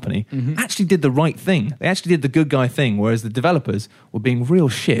 evil company, actually did the right thing. They actually did the good guy thing, whereas the developers were being real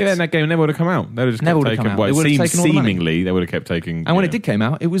shit. Yeah, and that game never would have come out. They would have just Never kept would have taking, come out. They would have taken all the money. seemingly, they would have kept taking. And when it did come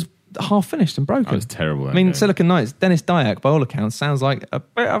out, it was half finished and broken. That was terrible. I mean, Silicon Knights, Dennis Dyack, by all accounts, sounds like a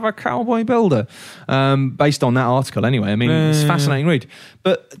bit of a cowboy builder, based on that article anyway. I mean, it's a fascinating read.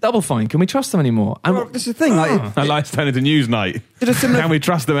 But Double Fine, can we trust them anymore? Well, this is the thing. Our life's turned into news night. Can we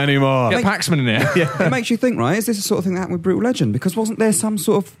trust them anymore? Get Paxman in here. It makes you think, right? Is this the sort of thing that happened with Brutal Legend? Because wasn't there some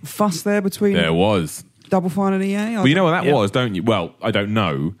sort of fuss there between There was. Double Fine and EA? Well, you know what that was, don't you? Well, I don't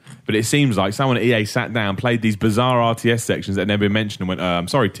know, but it seems like someone at EA sat down, played these bizarre RTS sections that had never been mentioned and went, I'm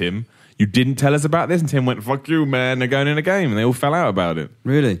sorry, Tim, you didn't tell us about this. And Tim went, fuck you, man, they're going in a game. And they all fell out about it.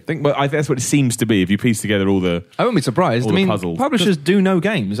 Really? I think that's what it seems to be if you piece together all the I wouldn't be surprised. all the puzzles. Publishers do know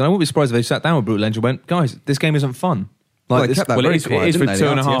games, and I wouldn't be surprised if they sat down with Brutal Legend and went, guys, this game isn't fun. Well, they this, kept that Well, very it is quiet, for didn't they,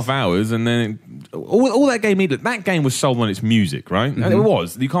 the 2.5 RTS? hours, and then all that game needed. That game was sold on its music, right? And it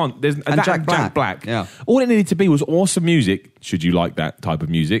was. You can't. There's and Jack Black. Yeah. All it needed to be was awesome music. Should you like that type of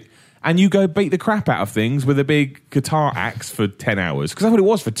music? And you go beat the crap out of things with a big guitar axe for 10 hours. Because that's what it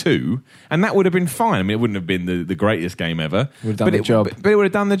was for 2. And that would have been fine. I mean, it wouldn't have been the greatest game ever. Would have done the job. But it would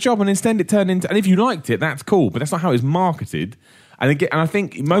have done the job. And instead it turned into... And if you liked it, that's cool. But that's not how it was marketed. And again, and I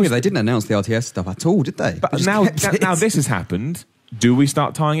think most... They didn't announce the RTS stuff at all, did they? But They just now kept it. this has happened. Do we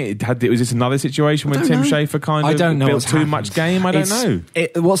start tying it? Was this another situation when Tim Schafer kind I of don't know built what's too happened. much game? I don't know.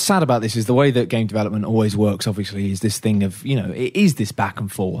 What's sad about this is the way that game development always works, obviously, is this thing of, it is this back and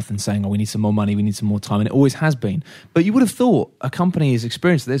forth and saying, we need some more money, we need some more time, and it always has been. But you would have thought a company as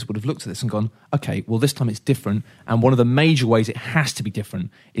experienced as this would have looked at this and gone, okay, well, this time it's different, and one of the major ways it has to be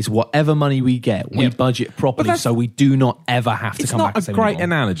different is whatever money we get, we budget properly so we do not ever have to come back and It's say not a great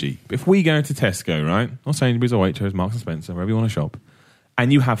anymore. analogy. If we go to Tesco, right, or Sainsbury's or Waitrose, Marks and Spencer, wherever you want to shop,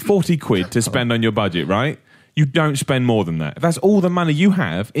 and you have 40 quid to spend on your budget, right? You don't spend more than that. If that's all the money you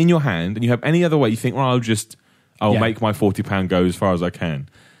have in your hand and you have any other way, you think, well, I'll make my £40 go as far as I can.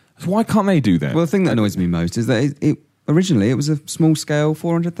 So why can't they do that? Well, the thing that annoys me most is that it originally it was a small scale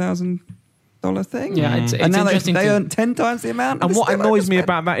 $400,000 thing. Yeah, it's and now they interesting to- earn 10 times the amount. And what they still annoys me overspend.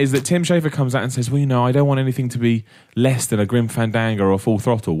 about that is that Tim Schafer comes out and says, well, I don't want anything to be less than a Grim Fandango or a Full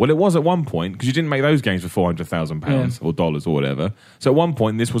Throttle. Well, it was at one point, because you didn't make those games for £400,000 or dollars or whatever. So at one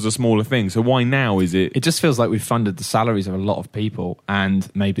point, this was a smaller thing. So why now is it... It just feels like we've funded the salaries of a lot of people, and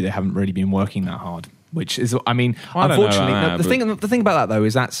maybe they haven't really been working that hard. Which is, I mean, I don't know unfortunately, about that, the thing about that though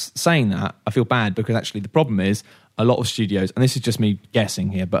is that's saying that I feel bad because actually the problem is a lot of studios, and this is just me guessing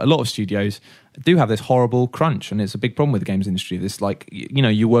here, but a lot of studios do have this horrible crunch, and it's a big problem with the games industry. This, like,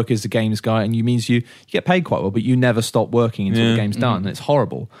 you work as a games guy, and you get paid quite well, but you never stop working until the game's done, and it's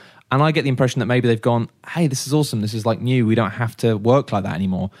horrible. And I get the impression that maybe they've gone, hey, this is awesome, this is like new, we don't have to work like that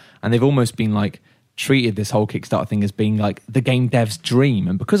anymore, and they've almost been like treated this whole Kickstarter thing as being like the game dev's dream,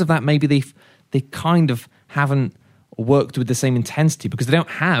 and because of that, maybe they kind of haven't worked with the same intensity because they don't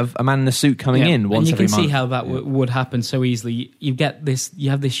have a man in a suit coming in once every month. And you can see how that would happen so easily. You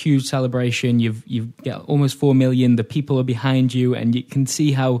have this huge celebration. You get almost 4 million. The people are behind you, and you can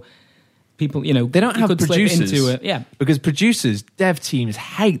see how people, they don't have producers into it. Yeah, because producers, dev teams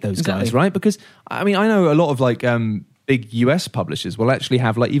hate those guys, right? Because I mean, I know a lot of like big US publishers will actually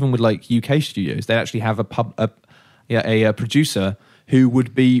have, like, even with like UK studios, they actually have a producer who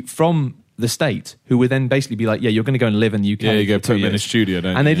would be from the state, who would then basically be like, you're going to go and live in the UK. Yeah, you go for 2 put them in a years. studio,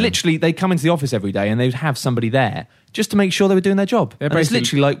 don't and you? they'd come into the office every day and they'd have somebody there just to make sure they were doing their job. And it's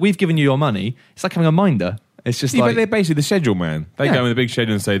literally like, we've given you your money. It's like having a minder. It's just but like, they're basically the schedule man. They Yeah. go in the big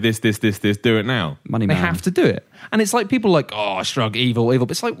schedule and say, this, do it now. Money they man. have to do it. And it's like people are like, shrug, evil.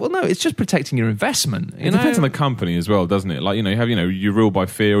 But it's like, well, no, it's just protecting your investment. It depends on the company as well, doesn't it? Like, you rule by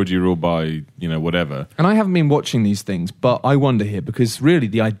fear or do you rule by, whatever? And I haven't been watching these things, but I wonder here, because really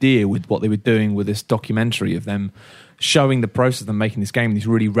the idea with what they were doing with this documentary of them showing the process of them making this game, these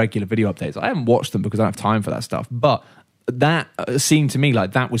really regular video updates, I haven't watched them because I don't have time for that stuff, but that seemed to me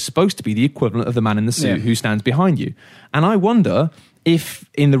like that was supposed to be the equivalent of the man in the suit who stands behind you. And I wonder if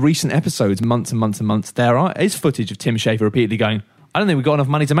in the recent episodes, months and months and months, there is footage of Tim Schafer repeatedly going, I don't think we've got enough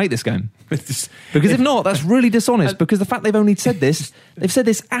money to make this game. Because if not, that's really dishonest. Because the fact they've only said this, they've said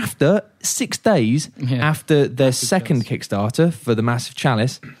this after 6 days after their second Kickstarter for the Massive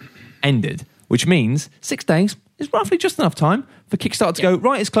Chalice ended, which means 6 days is roughly just enough time for Kickstarter to go,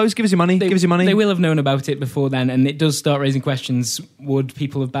 right, it's closed, give us your money, give us your money. They will have known about it before then, and it does start raising questions. Would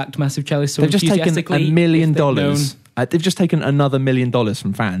people have backed Massive Chalice so They've just taken enthusiastically $1 million. if they'd known? They've just taken another $1 million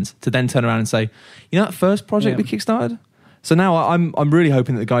from fans to then turn around and say, that first project we kickstarted? So now I'm really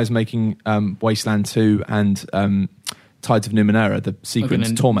hoping that the guys making Wasteland 2 and Tides of Numenera, the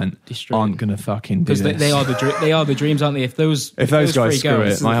sequence Torment, aren't going to fucking do because this. they are the dreams, aren't they? If those guys three screw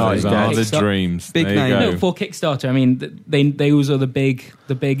goes, it, my heart is Those dead. are the Kickstarter- dreams. Big There you name. go. No, for Kickstarter, I mean, those are the big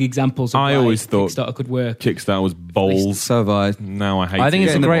examples. Of I why always thought Kickstarter could work. Kickstarter was balls. So have I. Now I hate it. I think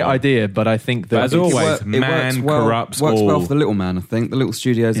it's a Getting great the- idea, but I think that But as always, It man works well, corrupts works all. well for the little man, I think. The little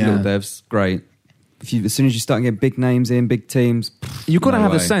studios, the Yeah. little devs, great. As soon as you start getting big names in, big teams, you've got to no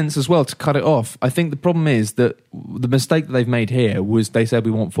have way. a sense as well to cut it off. I think the problem is that the mistake that they've made here was they said we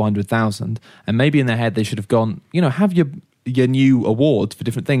want 400,000, and maybe in their head they should have gone, have your your new awards for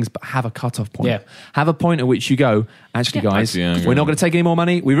different things, but have a cut-off point. Yeah. Have a point at which you go, actually, guys, we're not going to take any more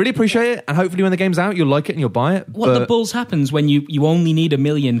money. We really appreciate it, and hopefully when the game's out, you'll like it and you'll buy it. What the balls happens when you only need $1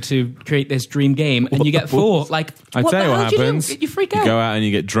 million to create this dream game and you get 4? Like, I tell you what happens. You freak out. You go out and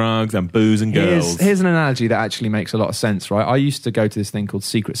you get drugs and booze and girls. Here's an analogy that actually makes a lot of sense, right? I used to go to this thing called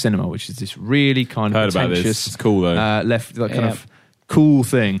Secret Cinema, which is this really kind of Heard about pretentious, this. It's cool though. kind of cool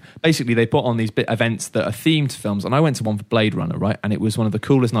thing. Basically, they put on these events that are themed to films, and I went to one for Blade Runner, right? And it was one of the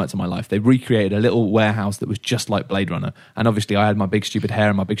coolest nights of my life. They recreated a little warehouse that was just like Blade Runner, and obviously I had my big stupid hair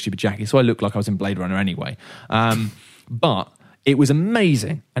and my big stupid jacket, so I looked like I was in Blade Runner anyway. But it was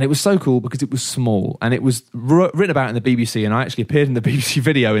amazing, and it was so cool because it was small, and it was written about in the BBC, and I actually appeared in the BBC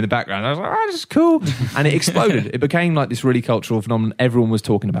video in the background. I was like, this is cool. And it exploded. It became like this really cultural phenomenon. Everyone was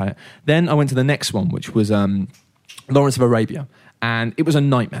talking about it. Then I went to the next one, which was Lawrence of Arabia. And it was a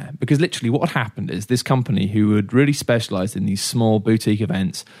nightmare because literally what had happened is this company who had really specialised in these small boutique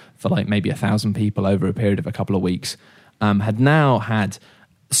events for like maybe 1,000 people over a period of a couple of weeks had now had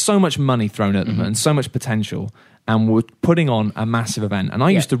so much money thrown at them and so much potential and were putting on a massive event. And I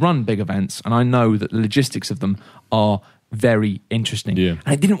used to run big events, and I know that the logistics of them are very interesting. Yeah.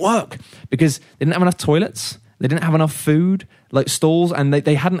 And it didn't work because they didn't have enough toilets. They didn't have enough food, like stalls, and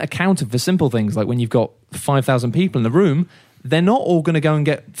they hadn't accounted for simple things like when you've got 5,000 people in the room, they're not all going to go and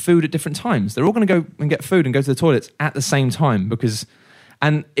get food at different times. They're all going to go and get food and go to the toilets at the same time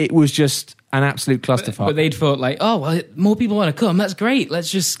and it was just an absolute clusterfuck. But they'd thought like, oh, well, more people want to come. That's great.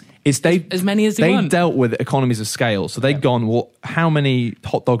 Let's just as many as they want. They dealt with economies of scale. So they'd gone, well, how many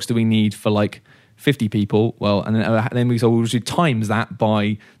hot dogs do we need for like 50 people? Well, and then we said, well, we should times that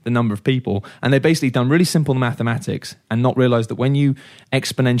by the number of people. And they basically done really simple mathematics and not realised that when you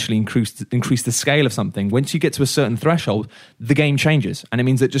exponentially increase the scale of something, once you get to a certain threshold, the game changes. And it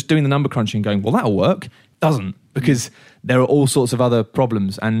means that just doing the number crunching and going, well, that'll work, doesn't, because there are all sorts of other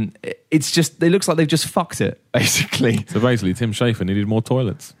problems. And it's just, it looks like they've just fucked it, basically. So basically, Tim Schafer needed more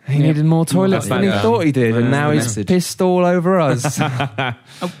toilets. He needed more toilets than he thought he did, and now he's pissed all over us. I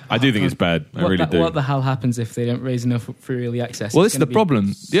do think it's bad. I really do. What the hell happens if they don't raise enough for early access? Well, this is the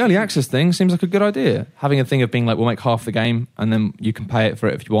problem. The early access thing seems like a good idea. Having a thing of being like, we'll make half the game, and then you can pay it for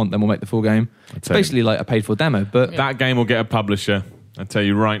it if you want, then we'll make the full game. It's basically like a paid-for demo. But that game will get a publisher. I tell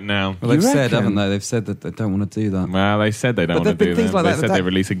you right now. Well, they've said, haven't they? They've said that they don't want to do that. Well, they said they don't want to do that. Like they said they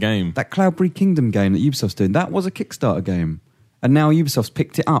release a game. That Cloudberry Kingdom game that Ubisoft's doing, that was a Kickstarter game. And now Ubisoft's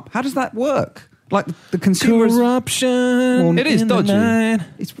picked it up. How does that work? Like the consumers... Corruption. It is dodgy.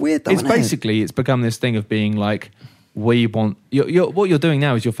 It's weird though, It's basically, it's become this thing of being like, we want... what you're doing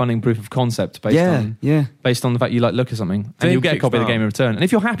now is you're funding proof of concept based on the fact you like look at something, and you'll get a copy of the game in return. And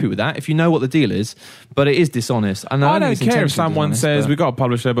if you're happy with that, if you know what the deal is, but it is dishonest. And I don't care if someone says we've got a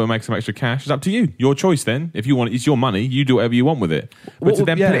publisher but we'll make some extra cash. It's up to you. Your choice then. If you want, it's your money. You do whatever you want with it. But to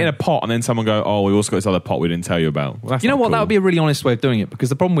then put it in a pot and then someone go, oh, we also got this other pot we didn't tell you about. Well, you know what? Cool. That would be a really honest way of doing it, because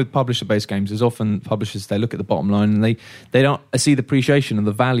the problem with publisher-based games is often publishers, they look at the bottom line and they don't see the appreciation and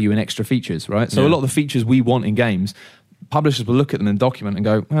the value in extra features, right? So a lot of the features we want in games, publishers will look at them and document and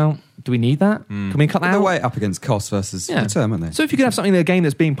go, well, do we need that? Can we cut that out? They're way up against cost versus return, aren't they? So if you could have something, a game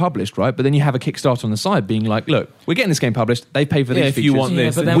that's being published, right, but then you have a Kickstarter on the side being like, look, we're getting this game published, they pay for these if features. you want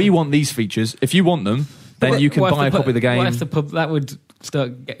this. We want these features. If you want them, then you can buy a copy of the game. What if that would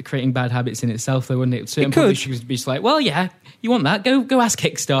start creating bad habits in itself, though, wouldn't it? Certain publishers would be just like, well, yeah, you want that? Go ask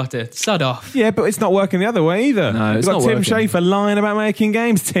Kickstarter. Sod off. Yeah, but it's not working the other way either. No, it's You've got not Tim working. Schafer lying about making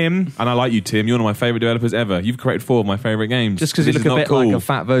games, Tim. And I like you, Tim. You're one of my favourite developers ever. You've created 4 of my favourite games. Just because you look a bit like a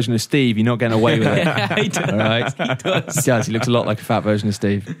fat version of Steve, you're not getting away with it. Yeah, he does. All right? He does. He does. He looks a lot like a fat version of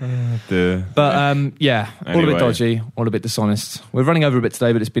Steve. Duh. But all a Anyway. bit dodgy, all a bit dishonest. We're running over a bit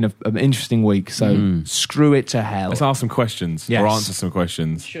today, but it's been an interesting week, so screw it to hell. Let's ask some questions or Yes. answer some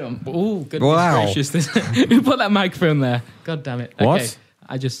questions. Sure. Oh, goodness Wow. gracious. Who put that microphone there? God damn it. Okay. What?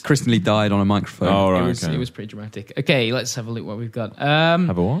 I just... Kristen Lee died on a microphone. Oh, right, it was pretty dramatic. Okay, let's have a look what we've got.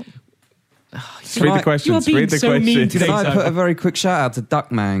 Have a what? Can Read I- the questions. You are being Read the so mean questions. today. Can I Simon. put a very quick shout out to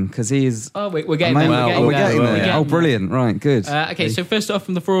Duckman, because he is... Oh, wait, we're getting amazing. there. We're getting there. We're Oh, getting brilliant. Right, good. Okay, so first off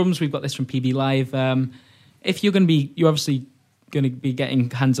from the forums, we've got this from PB Live. If you're obviously going to be getting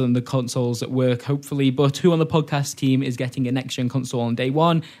hands on the consoles at work, hopefully, but who on the podcast team is getting a next-gen console on day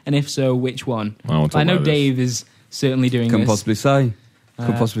one? And if so, which one? I want to talk I know about this. Dave is certainly doing Couldn't this. possibly say.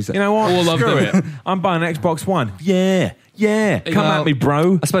 Couldn't possibly say. You know what? All of Screw them. it. I'm buying an Xbox One. Yeah. Come Well, at me,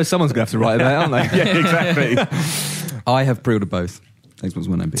 bro. I suppose someone's going to have to write it out, aren't they? Yeah, exactly. I have pre-ordered both. Xbox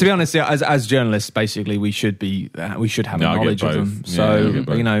One and To be honest, as journalists, basically, we should have No, I get knowledge of both. them. Yeah, So I get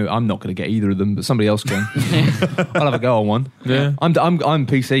both. I'm not going to get either of them, but somebody else can. I'll have a go on one. Yeah. I'm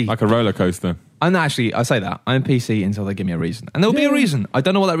PC. Like a roller coaster. And actually, I say that I'm PC until they give me a reason, and there'll be a reason. I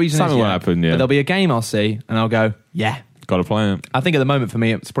don't know what that reason Something is. will happen, yeah. But there'll be a game I'll see, and I'll go, yeah. Got to play it. I think at the moment for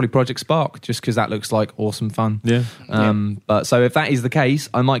me, it's probably Project Spark, just because that looks like awesome fun. Yeah. But so if that is the case,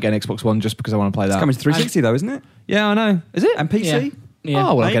 I might get an Xbox One just because I want to play that. It's coming to 360 though, isn't it? Yeah, I know. Is it? And PC. Yeah.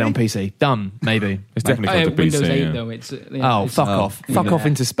 Oh, well, I'll get it on Maybe. PC. Done. Maybe. It's definitely Oh, got the Windows PC. 8 yeah. though. It's Oh, fuck off. Fuck off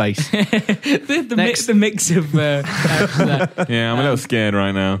into space. the mix of that. Yeah, I'm a little scared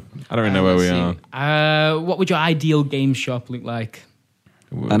right now. I don't really know where we are. What would your ideal game shop look like?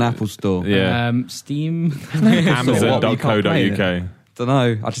 An Apple store. Yeah. Steam. Amazon.co.uk. Don't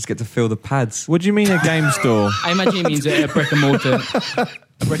know. I just get to feel the pads. What do you mean a game store? I imagine it means a brick and mortar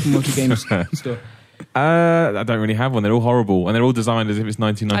games store. I don't really have one. They're all horrible, and they're all designed as if it's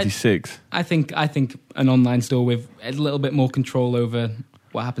 1996. I think an online store with a little bit more control over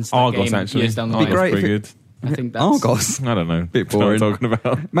what happens to that Argos, game actually. years down the Argos line. great pretty if good. I think that's Argos. I don't know. Bit Don't know what boring. I'm talking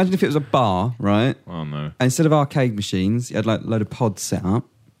about. Imagine if it was a bar, right? Oh no. And instead of arcade machines, you had like a load of pods set up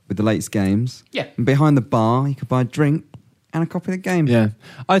with the latest games. Yeah. And behind the bar, you could buy a drink and a copy of the game. Yeah,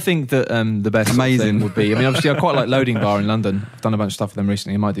 I think that the best Amazing. thing would be. I mean, obviously, I quite like Loading Bar in London. I've done a bunch of stuff with them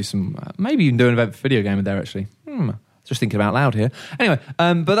recently. I might do some, maybe even do an event for video game there. Actually, just thinking out loud here. Anyway,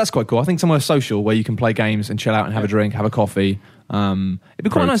 but that's quite cool. I think somewhere social where you can play games and chill out and have a drink, have a coffee. It'd be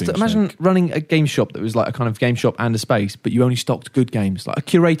quite nice to Protein imagine shake. running a game shop that was like a kind of game shop and a space, but you only stocked good games, like a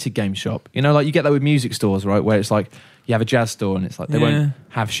curated game shop. You know, like you get that with music stores, right? Where it's like you have a jazz store and it's like they won't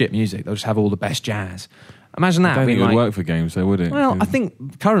have shit music; they'll just have all the best jazz. Imagine that I don't being think it would like, work for games, though, would it? well, I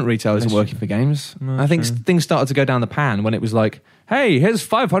think current retail isn't working for games. No, I think true. things started to go down the pan when it was like, hey, here's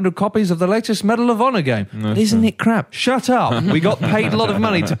 500 copies of the latest Medal of Honor game. No, But isn't true. it crap? Shut up. We got paid a lot of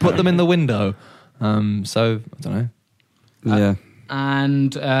money to put them in the window. So, I don't know. Yeah.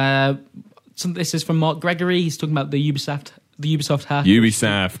 And this is from Mark Gregory. He's talking about the Ubisoft hack.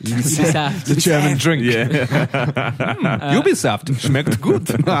 Ubisoft. Ubisoft. The German drink. Yeah. Ubisoft. Schmeckt gut.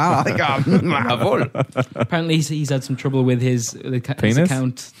 Apparently, he's had some trouble with his Penis?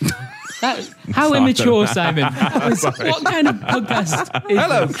 account. How immature, Simon? What kind of podcast is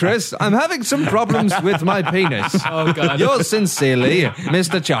Hello, this? Chris. I'm having some problems with my penis. Oh, God. Yours sincerely,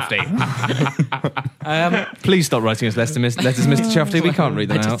 Mr. Chuffy. Please stop writing us letters, Mr. Chuffy. We can't read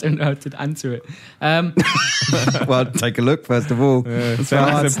I them just out. don't know how to answer it. Well, take a look first of all. That's Send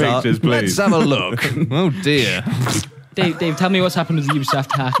where I'd us some start. pictures, Let's please. have a look. Oh, dear. Dave, tell me what's happened with the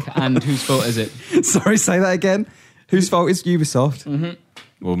Ubisoft hack and whose fault is it? Sorry, say that again. Whose fault is Ubisoft?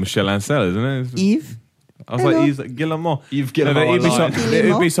 Well, Michel Ancel, isn't it? Eve? I was like, Yves Guillemot. You've No, the Guillemot.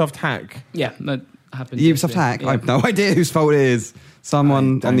 Ubisoft hack. Yeah, that happened. The Ubisoft hack? Yeah. I have no idea whose fault it is.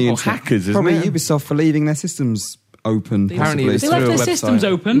 Someone on the Well, internet. hackers, isn't Probably it? Ubisoft for leaving their systems open. Apparently it was They possibly. left through their a systems website.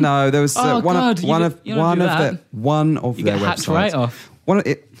 open. No, there was Oh, one God, of you one don't- of you don't one do of that. their You get websites. hacked right off.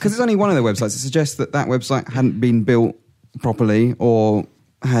 Because it's only one of their websites. It suggests that website hadn't been built properly or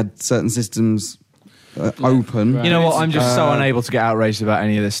had certain systems open. Right. You know what? I'm just so Uh, unable to get outraged about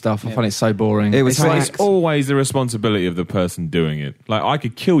any of this stuff. I find it so boring. It was But hacked. it's always the responsibility of the person doing it. Like, I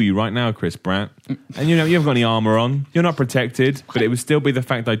could kill you right now, Chris Pratt, and you haven't got any armor on. You're not protected, but it would still be the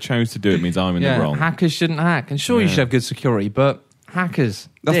fact I chose to do it means I'm in the wrong. hackers shouldn't hack. And sure, you Yeah. should have good security, but hackers.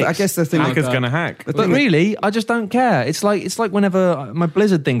 I dicks. guess the thing. Hacker's going to hack. The But thing- really, I just don't care. It's like whenever my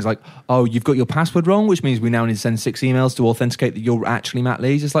Blizzard thing's like, oh, you've got your password wrong, which means we now need to send 6 emails to authenticate that you're actually Matt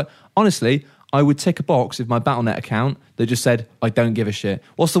Lees. It's like, honestly, I would tick a box with my Battle.net account that just said, I don't give a shit.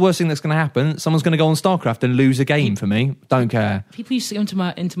 What's the worst thing that's going to happen? Someone's going to go on StarCraft and lose a game for me. Don't care. People used to go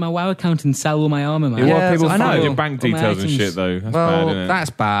into my WoW account and sell all my armor, man. Yeah, Yeah, well, people I find know. your bank All my details and items. shit, though. That's well, bad, isn't it? that's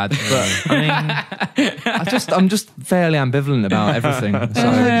bad. But I mean, I'm just fairly ambivalent about everything. I So.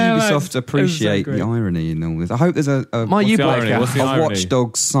 hope Yeah, Ubisoft appreciate great. the irony in all this. I hope there's a My What's the Uplay irony? account. What's the a irony? Watch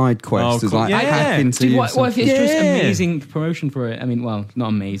Dogs side quest. Oh, It's cool. like Yeah. hack into Dude, what Ubisoft. if it's just Yeah. amazing promotion for it? I mean, well, not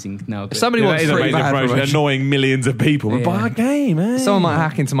amazing now. But Somebody Yeah, wants that is free amazing bad promotion, promotion. annoying millions of people. Yeah. Buy a game, eh? Someone might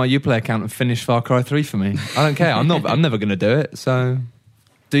hack into my Uplay account and finish Far Cry 3 for me. I don't care. I'm never going to do it. So,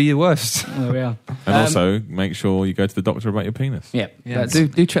 do your worst. Oh, there we are. And also, make sure you go to the doctor about your penis. Yeah, Yeah, that's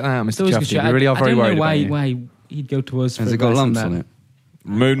do check that out, it's Mr. always a good Chuffy. chat. We really are very I worried don't know about you. why he'd go to us. Has for it got advice lumps that. on it?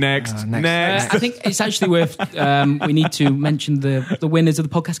 Move next. next. Next. I think it's actually worth. We need to mention the winners of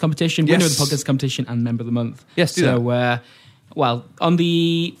the podcast competition, winner of the Yes. podcast competition, and member of the month. Yes, do so, well, on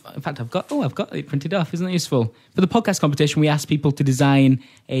the in fact, I've got it printed off. Isn't that useful? For the podcast competition, we asked people to design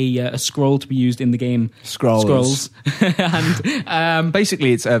a scroll to be used in the game. Scrolls. And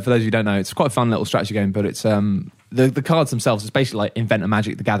Basically, it's for those who don't know, it's quite a fun little strategy game, but it's the cards themselves. It's basically like Invent a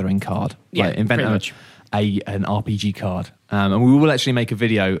Magic the Gathering card. Yeah, Like, invent pretty much. an RPG card. And we will actually make a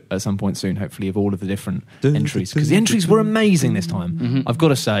video at some point soon, hopefully, of all of the different entries. Because the entries were amazing this time. I've got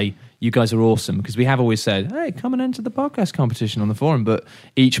to say, you guys are awesome, because we have always said, hey, come and enter the podcast competition on the forum, but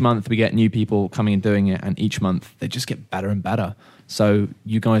each month we get new people coming and doing it, and each month they just get better and better. So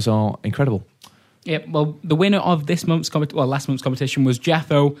you guys are incredible. Yeah, well, the winner of last month's competition was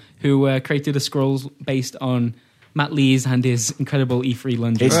Jaffo, who created a scrolls based on Matt Lees and his incredible E3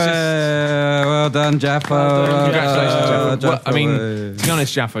 lunges. Well done, Jaffo. Congratulations, Jaffo. Well, I mean, Jaffo. to be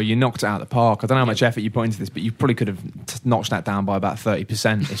honest, Jaffo, you knocked it out of the park. I don't know how much effort you put into this, but you probably could have notched that down by about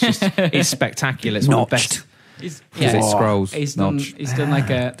 30%. It's just, it's spectacular. It's one of the best. Is it scrolls? He's done like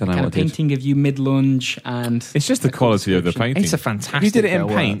a Don't know kind what of I did. painting of you mid-lunge, and It's just the a quality of the description. painting. It's a fantastic If you did it in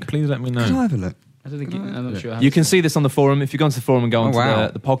bit of paint, work. please let me Can I know. have a look? I don't think I'm not sure. How You to can say see this on the forum. If you go onto the forum and go onto wow.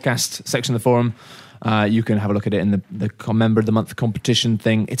 the podcast section of the forum, you can have a look at it in the member of the month competition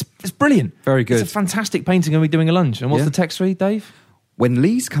thing. It's brilliant. Very good. It's a fantastic painting of me doing a lunge. And what's Yeah. the text read, Dave? When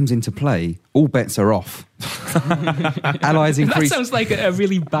Lees comes into play, all bets are off. Allies That increase sounds like a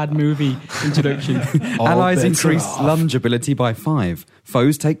really bad movie introduction. Allies bets increase are off. lunge ability by 5.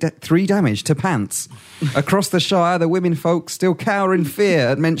 Foes take 3 damage to pants. Across the Shire, the women folk still cower in fear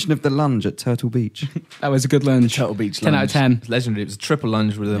at mention of the lunge at Turtle Beach. That was a good lunge. Turtle Beach 10 out of 10. It's legendary. It was a triple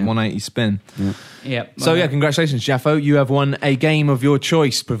lunge with a 180 spin. Yeah. So yeah, congratulations, Jaffo. You have won a game of your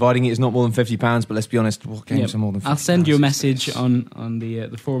choice, providing it is not more than £50. But let's be honest, what games are more than £50? I'll send you a message on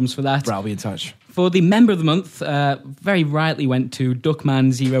the forums for that. Right, I'll be in touch. For the member of the month, very rightly went to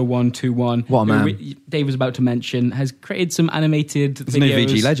Duckman0121. What a man. who Dave was about to mention, has created some animated It's a new videos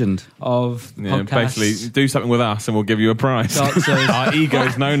VG legend. of Yeah, podcasts. basically, do something with us and we'll give you a prize. Dark Souls. Our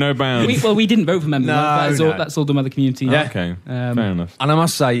egos know no bounds. we didn't vote for member of the month. No. That's all done by the community. Yeah. Okay, Um, fair enough. And I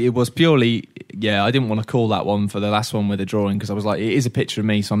must say, it was purely, I didn't want to call that one for the last one with the drawing, because I was like, it is a picture of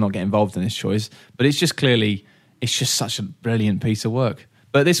me, so I'm not getting involved in this choice. But it's just clearly, it's just such a brilliant piece of work.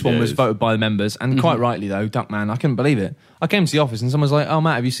 But this one Yeah, was it is. voted by the members, and quite rightly though, Duckman, I couldn't believe it. I came to the office and someone was like, oh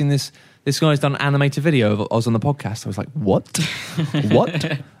Matt, have you seen this? This guy's done an animated video of us on the podcast. I was like, what?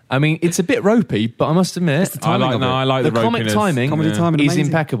 What? I mean, it's a bit ropey, but I must admit, I like the comic ropiness. timing Comedy timing, is amazing.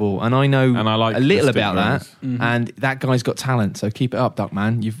 impeccable, and I know And I like a little the stick about that. runs. And that guy's got talent, so keep it up,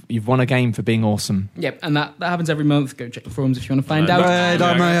 Duckman. You've won a game for being awesome. Yep, and that happens every month. Go check the forums if you want to find out. Hey,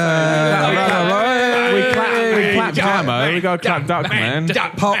 We clap Damo. We got to clap Duck, man.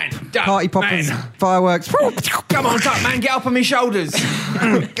 Pop, party poppers, fireworks. Come on, Duckman, get up on my shoulders.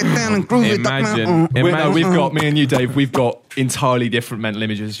 Get down and groove it, Imagine. We've got, me and you, Dave, we've got entirely different mental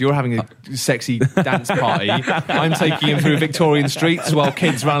images. You're having a sexy dance party. I'm taking him through Victorian streets while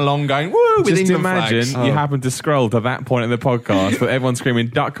kids run along going, woo, with Just England imagine flags. you happen to scroll to that point in the podcast with everyone screaming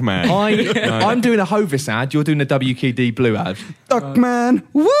Duck Man. I'm doing a Hovis ad, you're doing a WKD Blue ad. Duckman.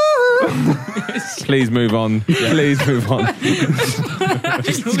 Woo! Please move on. Please move on.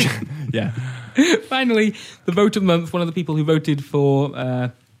 Yeah. Finally, the vote of the month, one of the people who voted for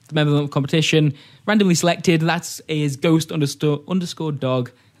the member of the month competition, randomly selected, that is Ghost_dog,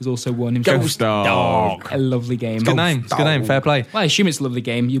 who's also won himself. Ghost Dog. A lovely game. It's a good name. It's a good name. Fair play. Well, I assume it's a lovely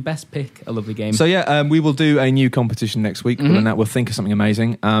game. You best pick a lovely game. So yeah, we will do a new competition next week. And that we'll think of something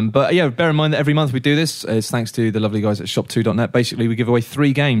amazing. But yeah, bear in mind that every month we do this. It's thanks to the lovely guys at shop2.net. Basically, we give away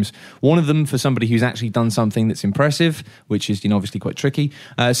 3 games. One of them for somebody who's actually done something that's impressive, which is obviously quite tricky.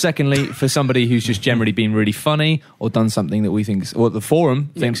 Secondly, for somebody who's just generally been really funny or done something that we think, or the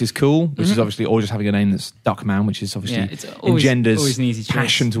forum thinks is cool, which is obviously, or just having a name that's Duckman, which is obviously it's always engenders an easy choice.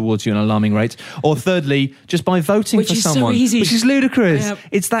 passion towards you at an alarming rate. Or thirdly, just by voting Which for is so someone, easy. which is ludicrous. Yep.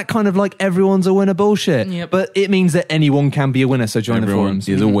 It's that kind of like everyone's a winner bullshit. Yep. But it means that anyone can be a winner, so join the Everyone forums.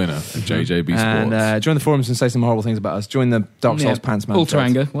 is a winner at JJB Sports. And join the forums and say some horrible things about us. Join the Dark Souls Pants Man. Ultra thread.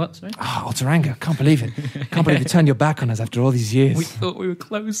 Anger. What? Sorry? Oh, Ultra Anger. Can't believe it. Can't believe you turned your back on us after all these years. We thought we were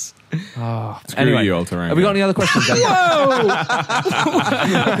close. Screw you, Ultra Anger. Have we got any other questions? Dan?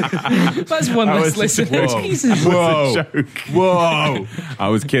 That's one less listener. Whoa. Jesus. Whoa. Whoa. I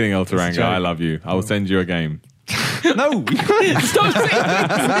was kidding, Ultra Anger. I love you. I will send you a game. No. Stop it! Stop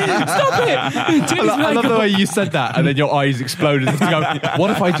it! I love the way you said that, and then your eyes exploded. And you go, what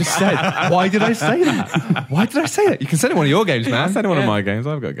have I just said? Why did I say that? Why did I say it? You can send it one of your games, man. I send one of my games.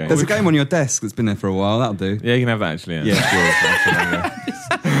 I've got games. There's a game on your desk that's been there for a while. That'll do. Yeah, you can have that actually. Yeah. It's yours, Ultra Anger.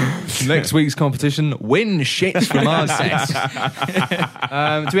 Next week's competition, win shits from our set.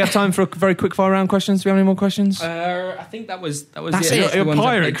 Do we have time for a very quick fire round questions? Do we have any more questions? I think that was That's it. it. That's the You're a ones I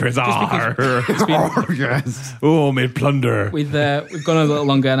pirate, picked. Chris. Just because it's been- Yes. Oh, me plunder. we've gone a little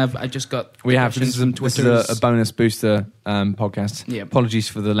longer, and I just got We have. questions This is from a Twitters. bonus booster podcast. Yeah. Apologies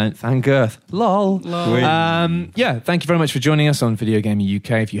for the length and girth. Lol. Yeah, thank you very much for joining us on Video Gaming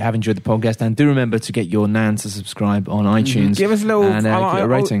UK. If you have enjoyed the podcast, and do remember to get your nan to subscribe on iTunes. Give us a little and, give it a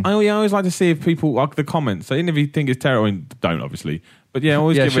rating. I always like to see if people like the comments. So even if you think it's terrible, and don't obviously, But yeah,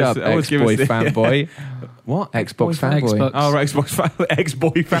 always give us Ex-boy fanboy. What? Xbox fanboy. Oh, ex-boy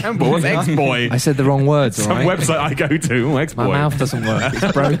fanboy. What's ex-boy? I said the wrong words. Some all right? website I go to. Ex-boy. My mouth doesn't work.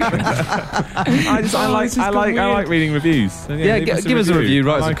 It's broken. I like reading reviews. So Yeah, give us a review,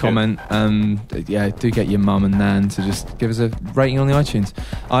 write us a like comment. Do get your mum and nan to just give us a rating on the iTunes.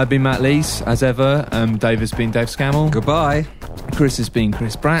 I've been Matt Lees, as ever. Dave has been Dave Scammell. Goodbye. Chris has been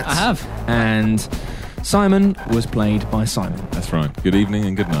Chris Bratt. I have. And Simon was played by Simon. That's right. Good evening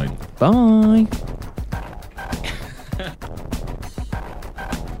and good night. Bye.